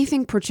was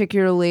anything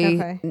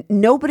particularly,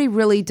 nobody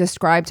really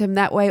described him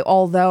that way,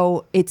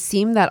 although it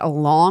seemed that a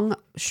long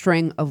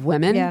string of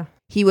women,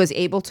 he was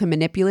able to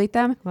manipulate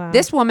them. Wow.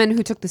 This woman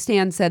who took the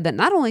stand said that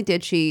not only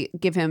did she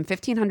give him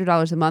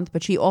 $1,500 a month,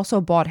 but she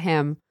also bought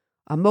him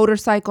a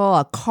motorcycle,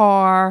 a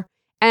car,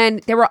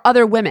 and there were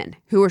other women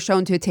who were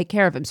shown to take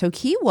care of him. So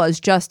he was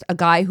just a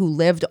guy who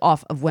lived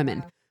off of women.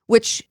 Wow.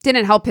 Which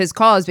didn't help his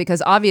cause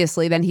because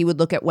obviously then he would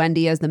look at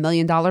Wendy as the $1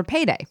 million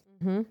payday.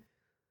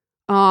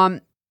 Mm-hmm.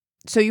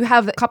 So you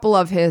have a couple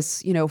of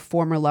his,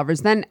 former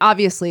lovers. Then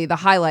obviously the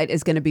highlight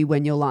is going to be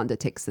when Yolanda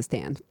takes the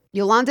stand.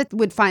 Yolanda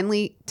would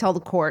finally tell the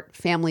court,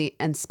 family,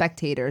 and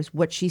spectators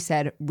what she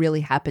said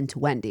really happened to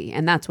Wendy.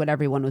 And that's what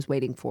everyone was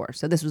waiting for.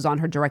 So this was on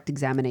her direct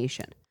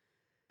examination.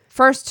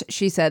 First,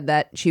 she said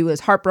that she was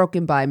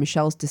heartbroken by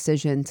Michelle's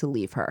decision to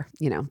leave her,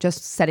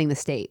 just setting the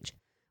stage.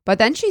 But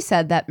then she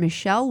said that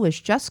Michelle was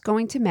just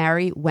going to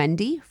marry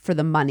Wendy for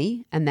the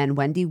money, and then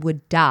Wendy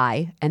would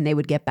die, and they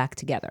would get back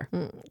together.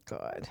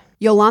 God.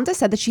 Yolanda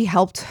said that she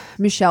helped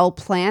Michelle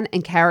plan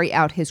and carry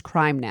out his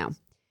crime now.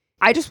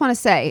 I just want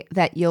to say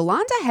that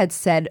Yolanda had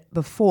said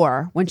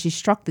before, when she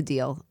struck the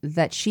deal,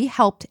 that she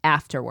helped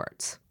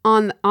afterwards.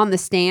 On the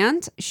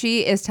stand,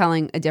 she is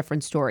telling a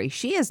different story.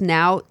 She is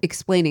now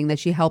explaining that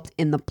she helped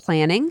in the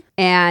planning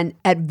and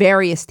at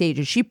various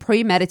stages. She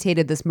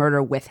premeditated this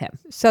murder with him.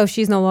 So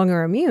she's no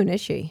longer immune,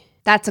 is she?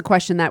 That's a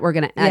question that we're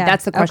going to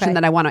that's the question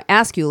that I want to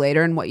ask you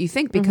later and what you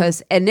think,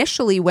 because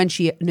initially when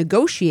she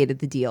negotiated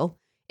the deal,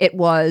 it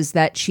was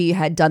that she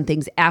had done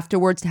things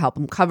afterwards to help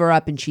him cover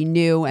up and she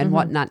knew and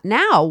whatnot.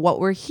 Now, what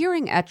we're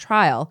hearing at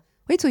trial,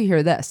 wait till you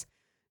hear this.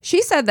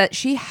 She said that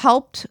she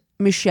helped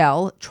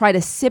Michelle try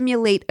to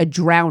simulate a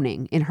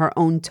drowning in her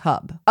own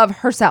tub of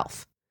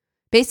herself.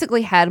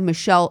 Basically had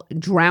Michelle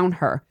drown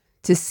her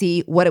to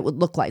see what it would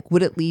look like.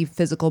 Would it leave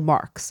physical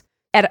marks?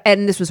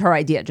 And this was her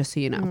idea, just so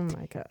you know. Oh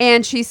my God.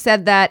 And she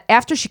said that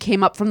after she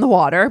came up from the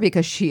water,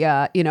 because she,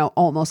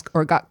 almost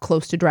or got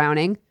close to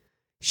drowning,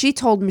 she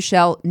told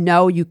Michelle,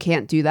 no, you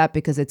can't do that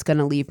because it's going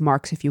to leave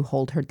marks if you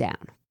hold her down.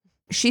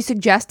 She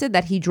suggested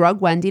that he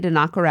drug Wendy to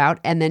knock her out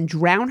and then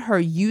drown her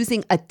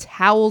using a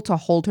towel to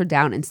hold her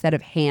down instead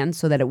of hands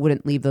so that it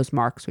wouldn't leave those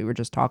marks we were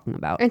just talking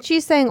about. And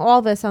she's saying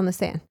all this on the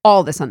stand.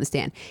 All this on the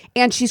stand.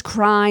 And she's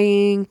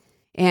crying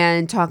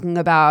and talking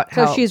about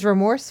how... So she's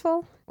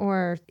remorseful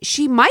or...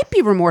 She might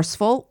be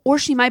remorseful or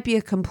she might be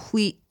a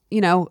complete,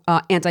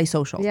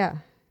 antisocial. Yeah.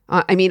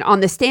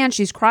 On the stand,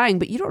 she's crying,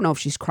 but you don't know if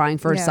she's crying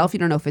for herself. You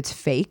don't know if it's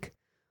fake.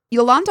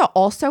 Yolanda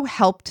also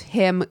helped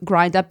him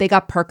grind up. They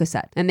got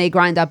Percocet, and they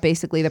grind up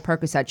basically the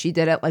Percocet. She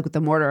did it like with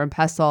the mortar and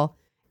pestle.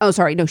 Oh,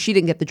 sorry. No, she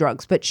didn't get the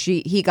drugs, but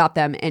he got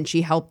them, and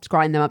she helped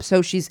grind them up.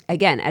 So she's,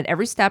 again, at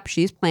every step,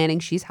 she's planning,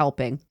 she's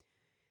helping.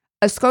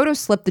 Escoto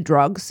slipped the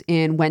drugs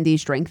in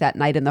Wendy's drink that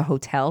night in the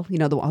hotel,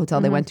 the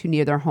hotel they went to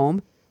near their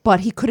home,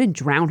 but he couldn't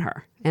drown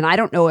her. And I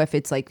don't know if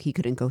it's like he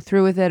couldn't go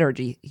through with it or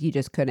he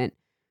just couldn't.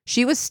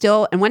 She was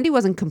still, and Wendy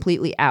wasn't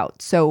completely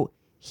out. So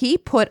he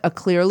put a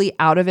clearly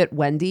out of it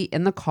Wendy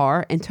in the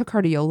car and took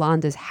her to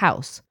Yolanda's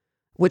house,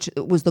 which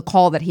was the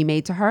call that he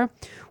made to her,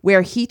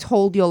 where he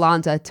told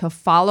Yolanda to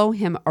follow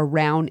him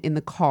around in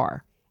the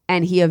car.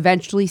 And he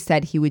eventually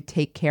said he would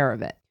take care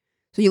of it.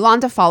 So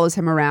Yolanda follows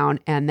him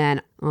around, and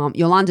then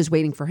Yolanda's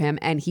waiting for him,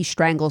 and he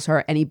strangles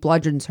her and he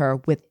bludgeons her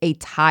with a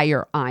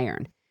tire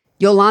iron.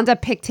 Yolanda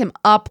picked him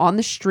up on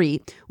the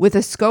street with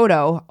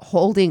Escoto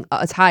holding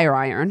a tire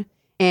iron,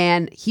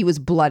 and he was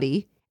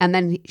bloody. And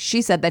then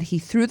she said that he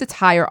threw the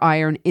tire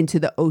iron into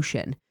the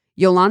ocean.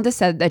 Yolanda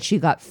said that she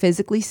got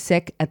physically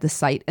sick at the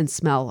sight and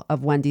smell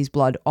of Wendy's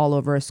blood all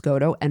over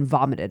Escoto and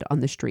vomited on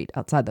the street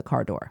outside the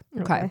car door.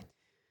 Okay.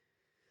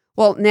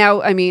 Well,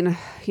 now, I mean,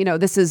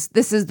 this is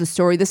the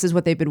story. This is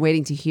what they've been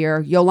waiting to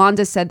hear.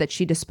 Yolanda said that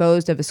she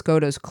disposed of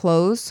Escoto's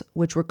clothes,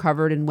 which were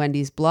covered in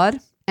Wendy's blood.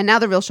 And now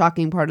the real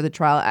shocking part of the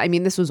trial. I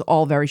mean, this was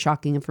all very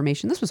shocking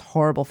information. This was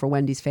horrible for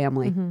Wendy's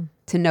family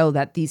to know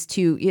that these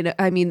two,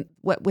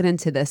 what went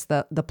into this,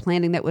 the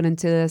planning that went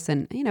into this.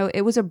 And,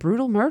 it was a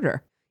brutal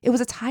murder. It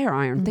was a tire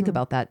iron. Think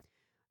about that.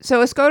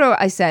 So Escoto,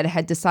 I said,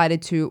 had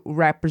decided to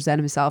represent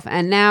himself.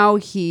 And now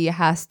he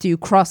has to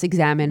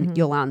cross-examine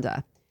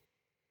Yolanda.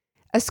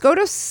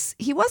 Escoto,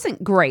 he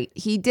wasn't great.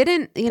 He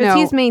didn't, Because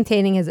he's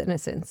maintaining his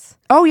innocence.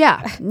 Oh,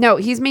 yeah. No,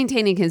 he's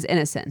maintaining his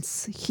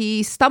innocence.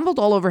 He stumbled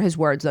all over his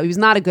words, though. He was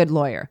not a good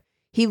lawyer.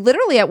 He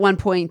literally at one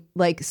point,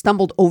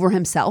 stumbled over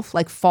himself,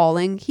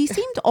 falling. He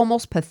seemed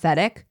almost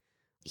pathetic.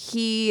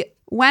 He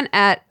went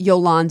at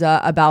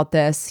Yolanda about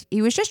this.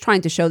 He was just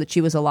trying to show that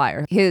she was a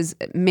liar. His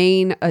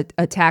main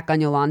attack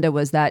on Yolanda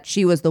was that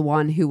she was the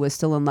one who was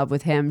still in love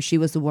with him. She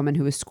was the woman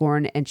who was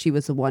scorned, and she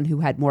was the one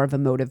who had more of a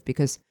motive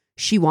because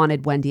she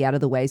wanted Wendy out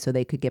of the way so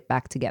they could get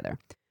back together.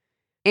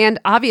 And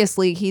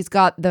obviously, he's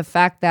got the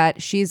fact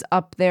that she's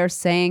up there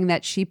saying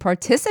that she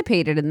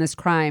participated in this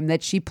crime,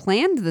 that she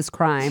planned this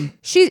crime.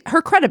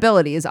 Her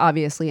credibility is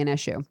obviously an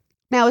issue.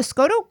 Now,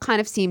 Escoto kind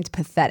of seemed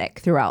pathetic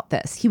throughout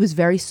this. He was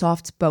very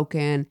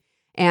soft-spoken.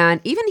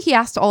 And even he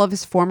asked all of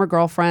his former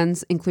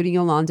girlfriends, including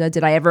Yolanda,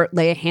 did I ever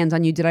lay a hand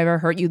on you? Did I ever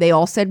hurt you? They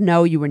all said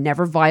no, you were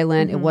never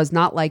violent. It was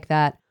not like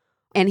that.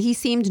 And he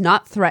seemed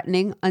not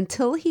threatening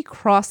until he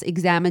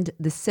cross-examined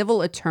the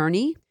civil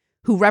attorney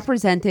who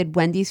represented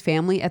Wendy's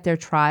family at their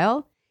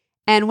trial.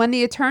 And when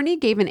the attorney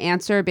gave an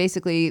answer,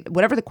 basically,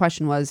 whatever the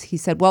question was, he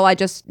said, well, I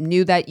just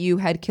knew that you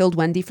had killed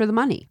Wendy for the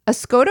money.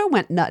 Escoto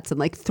went nuts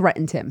and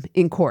threatened him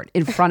in court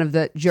in front of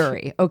the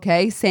jury,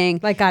 okay? Saying...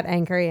 got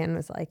angry and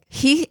was like...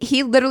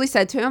 He literally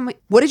said to him,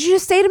 what did you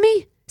just say to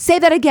me? Say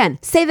that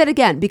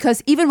again.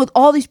 Because even with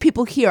all these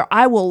people here,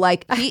 I will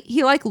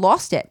he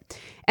lost it.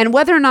 And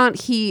whether or not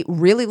he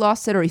really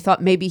lost it or he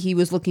thought maybe he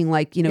was looking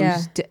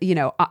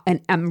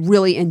and I'm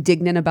really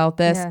indignant about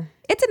this,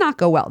 it did not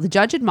go well. The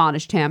judge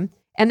admonished him,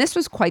 and this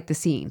was quite the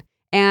scene.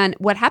 And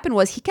what happened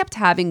was he kept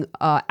having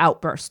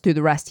outbursts through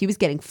the rest. He was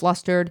getting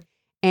flustered,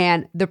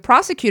 and the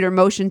prosecutor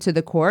motioned to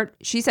the court.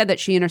 She said that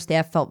she and her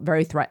staff felt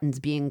very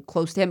threatened being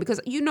close to him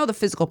because the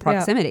physical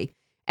proximity. Yeah.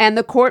 And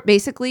the court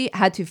basically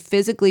had to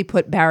physically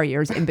put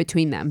barriers in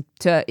between them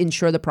to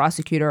ensure the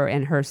prosecutor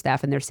and her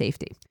staff and their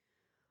safety.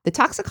 The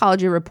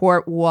toxicology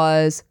report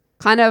was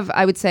kind of,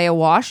 I would say, a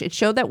wash. It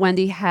showed that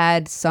Wendy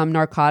had some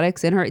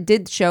narcotics in her. It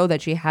did show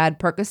that she had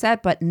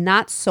Percocet, but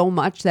not so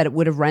much that it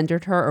would have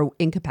rendered her or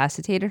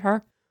incapacitated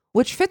her,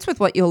 which fits with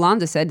what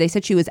Yolanda said. They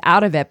said she was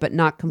out of it, but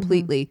not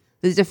completely.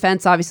 The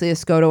defense, obviously,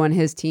 Escoto and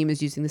his team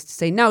is using this to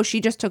say, no,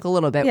 she just took a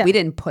little bit. Yeah. We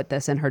didn't put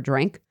this in her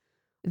drink.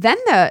 Then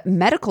the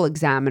medical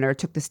examiner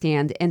took the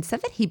stand and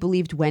said that he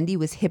believed Wendy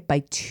was hit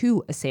by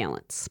 2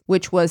 assailants,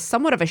 which was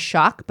somewhat of a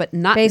shock, but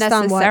not based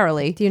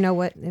necessarily. On what? Do you know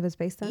what it was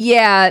based on?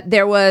 Yeah,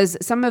 there was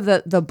some of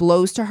the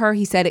blows to her.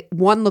 He said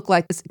one looked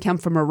like it came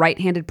from a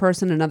right-handed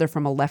person, another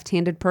from a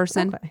left-handed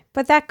person. Okay.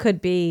 But that could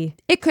be.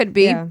 It could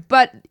be,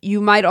 but you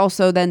might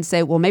also then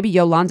say, well, maybe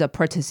Yolanda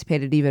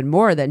participated even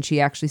more than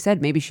she actually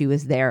said. Maybe she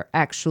was there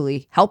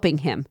actually helping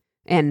him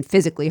and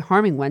physically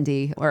harming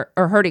Wendy or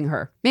hurting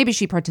her. Maybe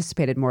she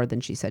participated more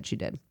than she said she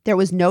did. There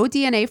was no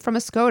DNA from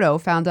Escoto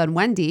found on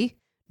Wendy.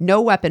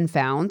 No weapon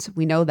found.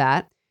 We know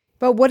that.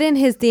 But wouldn't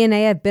his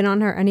DNA have been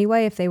on her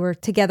anyway if they were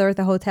together at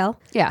the hotel?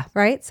 Yeah.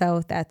 Right?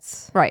 So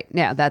that's... Right.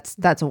 Yeah,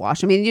 that's a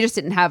wash. I mean, you just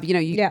didn't have,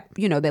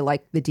 they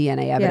like the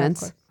DNA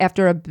evidence. Yeah,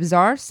 after a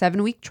bizarre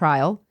 7-week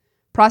trial,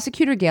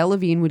 prosecutor Gail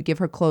Levine would give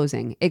her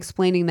closing,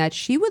 explaining that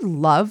she would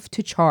love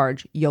to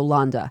charge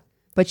Yolanda,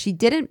 but she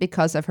didn't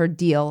because of her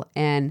deal.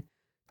 And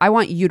I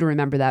want you to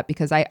remember that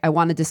because I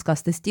want to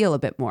discuss this deal a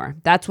bit more.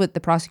 That's what the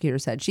prosecutor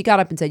said. She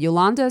got up and said,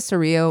 Yolanda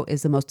Cerrillo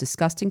is the most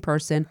disgusting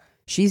person.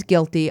 She's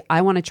guilty.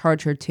 I want to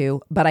charge her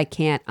too, but I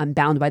can't. I'm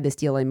bound by this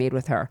deal I made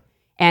with her.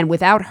 And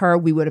without her,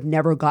 we would have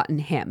never gotten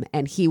him.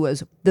 And he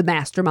was the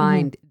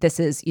mastermind. This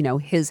is,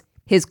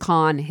 his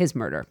con, his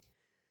murder.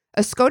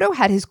 Escoto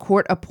had his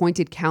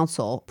court-appointed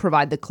counsel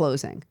provide the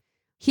closing.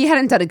 He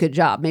hadn't done a good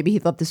job. Maybe he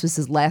thought this was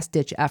his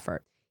last-ditch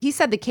effort. He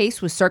said the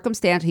case was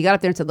circumstantial. He got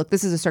up there and said, look,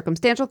 this is a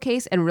circumstantial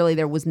case, and really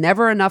there was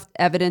never enough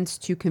evidence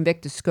to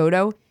convict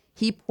Escoto.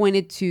 He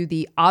pointed to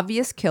the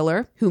obvious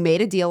killer who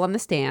made a deal on the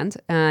stand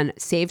and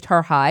saved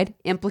her hide,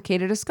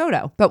 implicated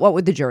Escoto. But what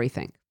would the jury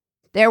think?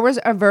 There was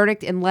a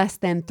verdict in less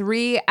than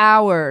 3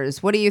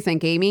 hours. What do you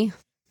think, Amy?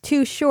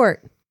 Too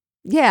short.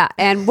 Yeah,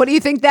 and what do you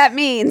think that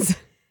means?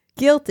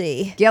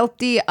 Guilty.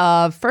 Guilty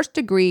of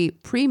first-degree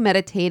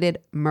premeditated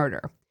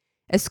murder.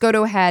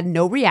 Escoto had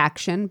no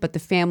reaction, but the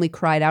family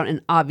cried out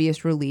in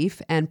obvious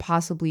relief and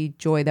possibly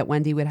joy that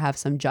Wendy would have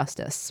some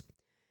justice.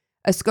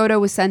 Escoto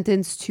was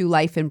sentenced to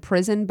life in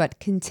prison, but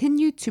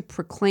continued to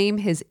proclaim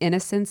his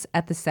innocence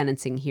at the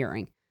sentencing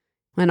hearing.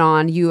 Went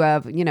on, you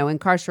have,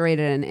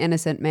 incarcerated an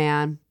innocent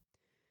man.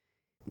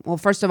 Well,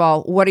 first of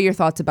all, what are your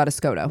thoughts about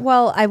Escoto?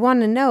 Well, I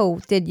want to know,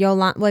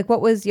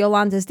 what was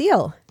Yolanda's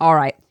deal? All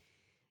right.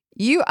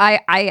 I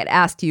had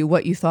asked you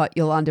what you thought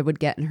Yolanda would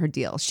get in her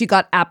deal. She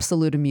got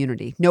absolute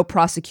immunity, no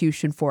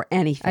prosecution for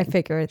anything. I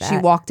figured that. She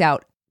walked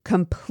out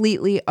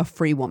completely a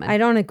free woman. I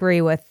don't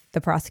agree with the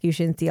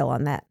prosecution's deal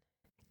on that.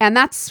 And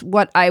that's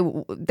what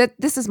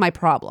this is my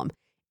problem.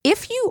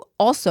 If you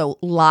also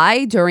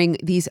lie during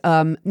these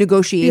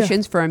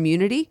negotiations for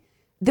immunity,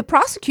 the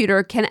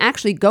prosecutor can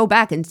actually go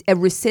back and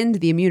rescind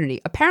the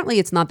immunity. Apparently,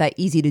 it's not that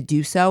easy to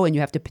do so, and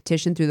you have to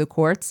petition through the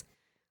courts.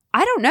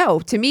 I don't know.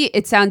 To me,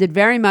 it sounded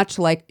very much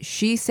like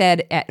she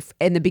said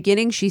in the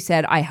beginning, she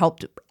said, I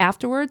helped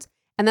afterwards.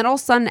 And then all of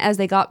a sudden, as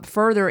they got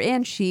further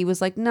in, she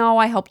was like, no,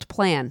 I helped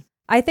plan.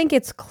 I think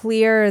it's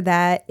clear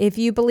that if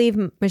you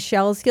believe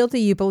Michelle's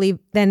guilty,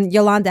 then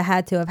Yolanda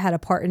had to have had a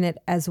part in it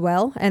as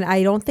well. And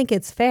I don't think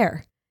it's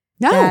fair.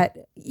 No. That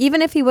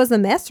even if he was the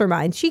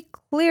mastermind, she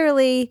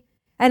clearly,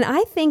 and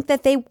I think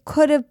that they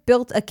could have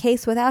built a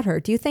case without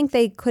her. Do you think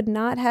they could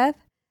not have?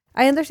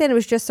 I understand it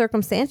was just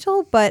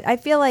circumstantial, but I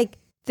feel like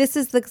this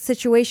is the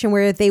situation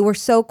where they were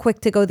so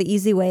quick to go the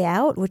easy way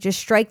out, which is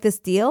strike this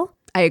deal.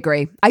 I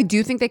agree. I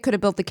do think they could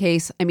have built the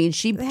case. I mean,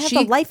 they have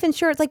the life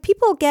insurance. Like,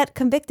 people get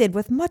convicted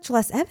with much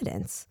less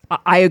evidence.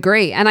 I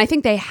agree. And I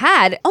think they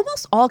had,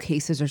 almost all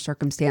cases are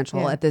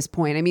circumstantial at this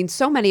point. I mean,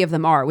 so many of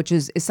them are, which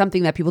is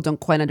something that people don't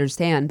quite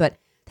understand. But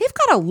they've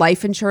got a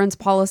life insurance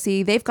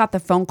policy. They've got the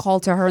phone call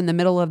to her in the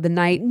middle of the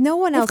night. No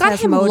one else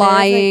has him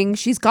lying. Like,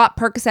 she's got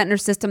Percocet in her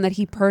system that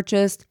he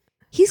purchased.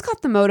 He's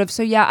got the motive.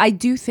 So yeah, I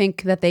do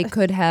think that they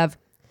could have,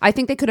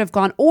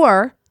 gone,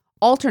 or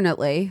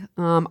alternately,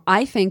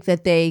 I think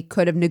that they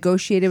could have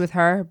negotiated with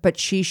her, but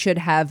she should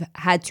have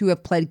had to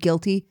have pled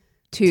guilty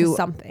to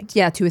something.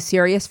 Yeah, to a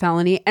serious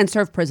felony and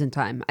serve prison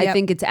time. Yep. I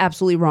think it's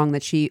absolutely wrong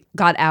that she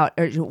got out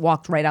or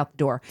walked right out the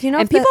door. Do you know?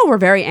 And people were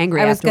very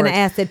angry. I was going to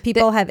ask, did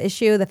people have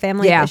issue? The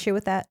family have issue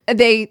with that?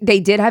 They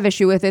did have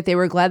issue with it. They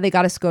were glad they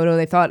got Escoto.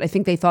 I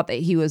think they thought that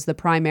he was the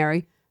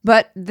primary,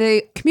 but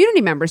the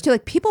community members too.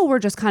 Like, people were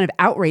just kind of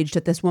outraged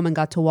that this woman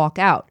got to walk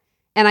out.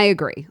 And I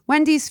agree.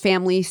 Wendy's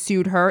family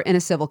sued her in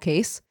a civil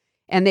case,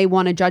 and they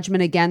won a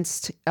judgment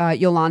against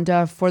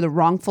Yolanda for the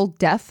wrongful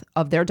death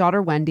of their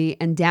daughter Wendy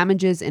and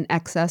damages in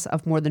excess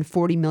of more than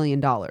 $40 million.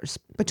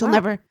 But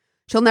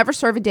she'll never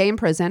serve a day in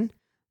prison.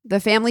 The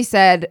family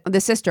said,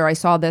 the sister, I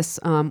saw this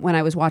when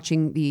I was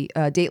watching the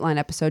Dateline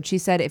episode, she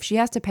said if she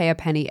has to pay a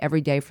penny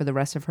every day for the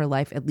rest of her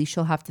life, at least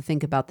she'll have to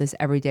think about this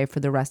every day for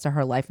the rest of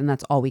her life, and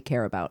that's all we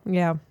care about.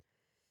 Yeah.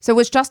 So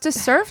was justice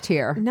served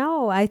here?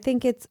 No, I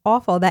think it's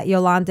awful that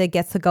Yolanda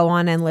gets to go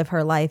on and live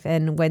her life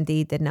and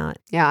Wendy did not.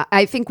 Yeah,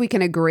 I think we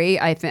can agree.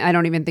 I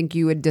don't even think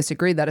you would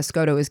disagree that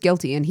Escoto is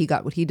guilty and he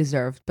got what he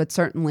deserved. But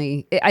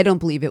certainly, I don't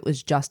believe it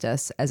was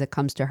justice as it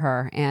comes to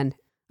her. And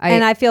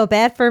I feel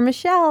bad for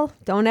Michelle.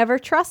 Don't ever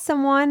trust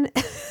someone.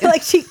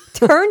 she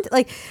turned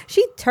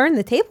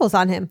the tables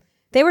on him.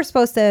 They were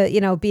supposed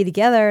to, be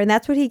together, and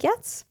that's what he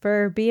gets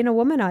for being a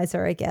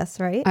womanizer, I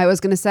guess, right? I was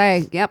going to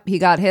say, yep, he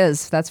got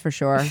his, that's for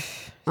sure.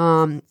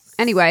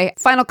 Anyway,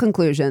 final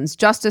conclusions.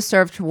 Justice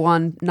served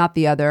one, not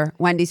the other.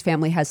 Wendy's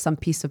family has some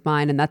peace of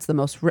mind, and that's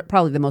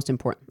probably the most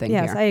important thing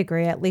here. Yes, I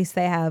agree. At least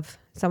they have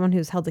someone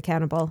who's held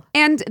accountable.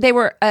 And they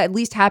were at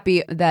least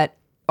happy that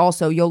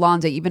also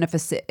Yolanda, even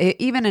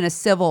in a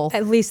civil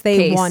at least they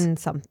case, won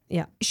some.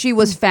 Yeah, she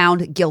was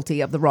found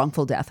guilty of the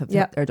wrongful death of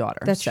their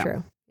daughter. That's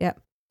true. Yep.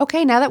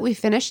 Okay, now that we've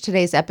finished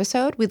today's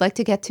episode, we'd like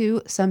to get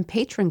to some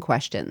patron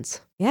questions.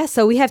 Yeah,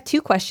 so we have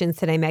 2 questions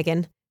today,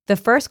 Megan. The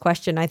first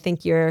question, I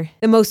think you're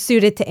the most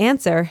suited to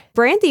answer.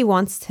 Brandy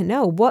wants to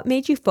know, what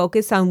made you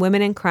focus on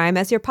women in crime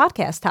as your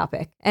podcast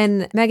topic?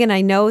 And Megan,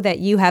 I know that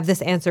you have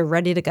this answer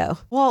ready to go.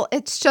 Well,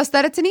 it's just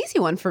that it's an easy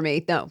one for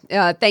me. No,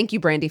 thank you,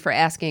 Brandy, for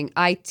asking.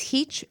 I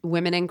teach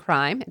women in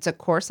crime. It's a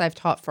course I've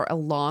taught for a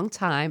long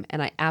time,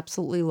 and I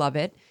absolutely love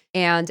it.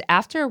 And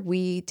after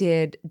we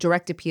did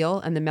direct appeal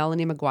and the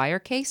Melanie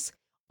McGuire case,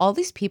 all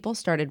these people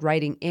started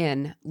writing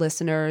in,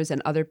 listeners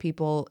and other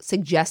people,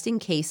 suggesting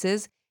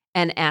cases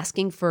and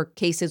asking for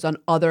cases on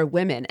other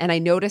women. And I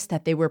noticed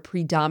that they were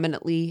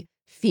predominantly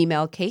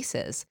female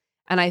cases.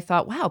 And I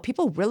thought, wow,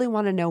 people really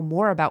want to know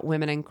more about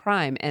women in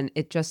crime. And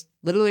it just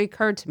literally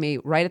occurred to me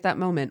right at that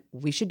moment,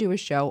 we should do a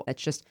show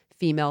that's just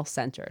female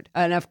centered.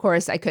 And of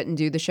course, I couldn't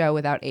do the show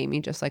without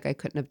Amy, just like I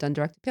couldn't have done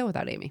Direct Appeal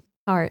without Amy.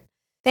 All right.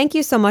 Thank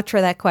you so much for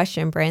that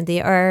question,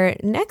 Brandy. Our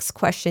next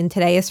question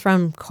today is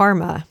from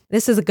Karma.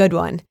 This is a good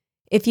one.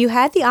 If you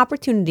had the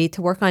opportunity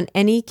to work on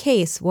any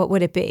case, what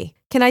would it be?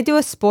 Can I do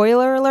a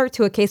spoiler alert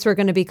to a case we're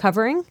going to be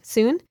covering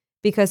soon?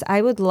 Because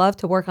I would love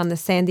to work on the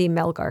Sandy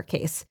Melgar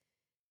case.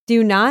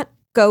 Do not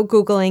go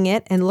Googling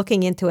it and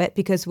looking into it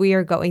because we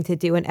are going to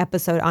do an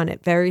episode on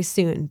it very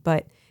soon.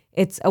 But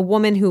it's a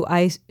woman who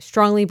I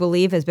strongly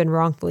believe has been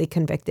wrongfully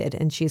convicted,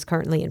 and she's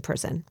currently in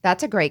prison.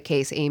 That's a great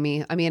case,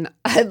 Amy. I mean,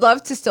 I'd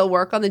love to still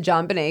work on the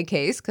John Bonet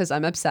case because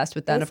I'm obsessed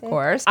with that, of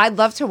course. I'd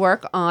love to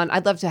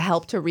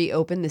help to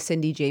reopen the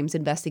Cindy James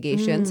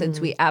investigation since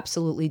we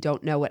absolutely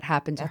don't know what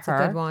happened to her.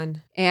 That's a good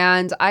one.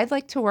 And I'd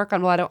like to work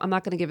on, I'm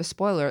not going to give a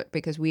spoiler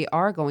because we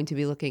are going to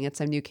be looking at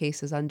some new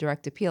cases on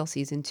Direct Appeal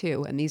Season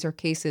 2. And these are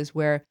cases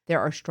where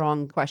there are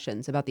strong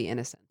questions about the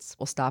innocence.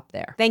 We'll stop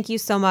there. Thank you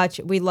so much.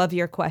 We love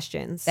your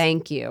questions.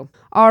 Thank you.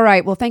 All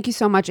right. Well, thank you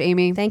so much,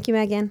 Amy. Thank you,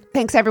 Megan.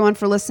 Thanks, everyone,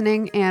 for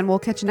listening. And we'll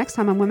catch you next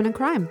time on Women in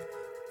Crime.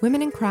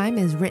 Women in Crime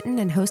is written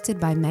and hosted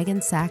by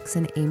Megan Sachs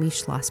and Amy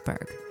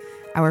Schlossberg.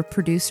 Our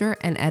producer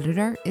and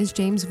editor is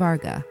James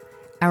Varga.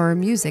 Our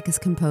music is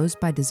composed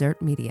by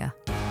Desert Media.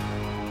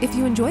 If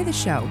you enjoy the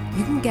show,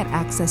 you can get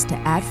access to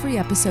ad-free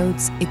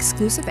episodes,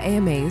 exclusive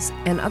AMAs,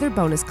 and other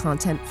bonus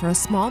content for a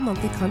small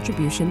monthly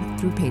contribution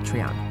through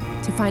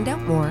Patreon. To find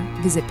out more,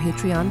 visit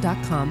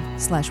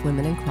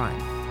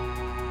patreon.com/womenincrime.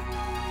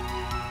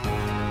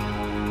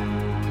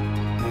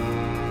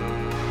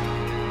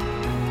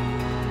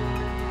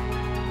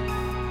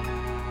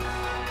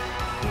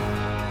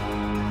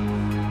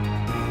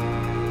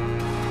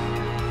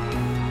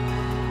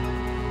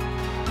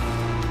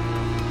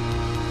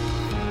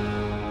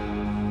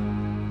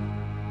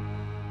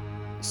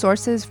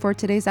 Sources for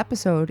today's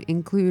episode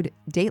include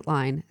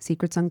Dateline,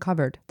 Secrets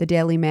Uncovered, The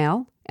Daily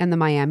Mail, and the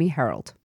Miami Herald.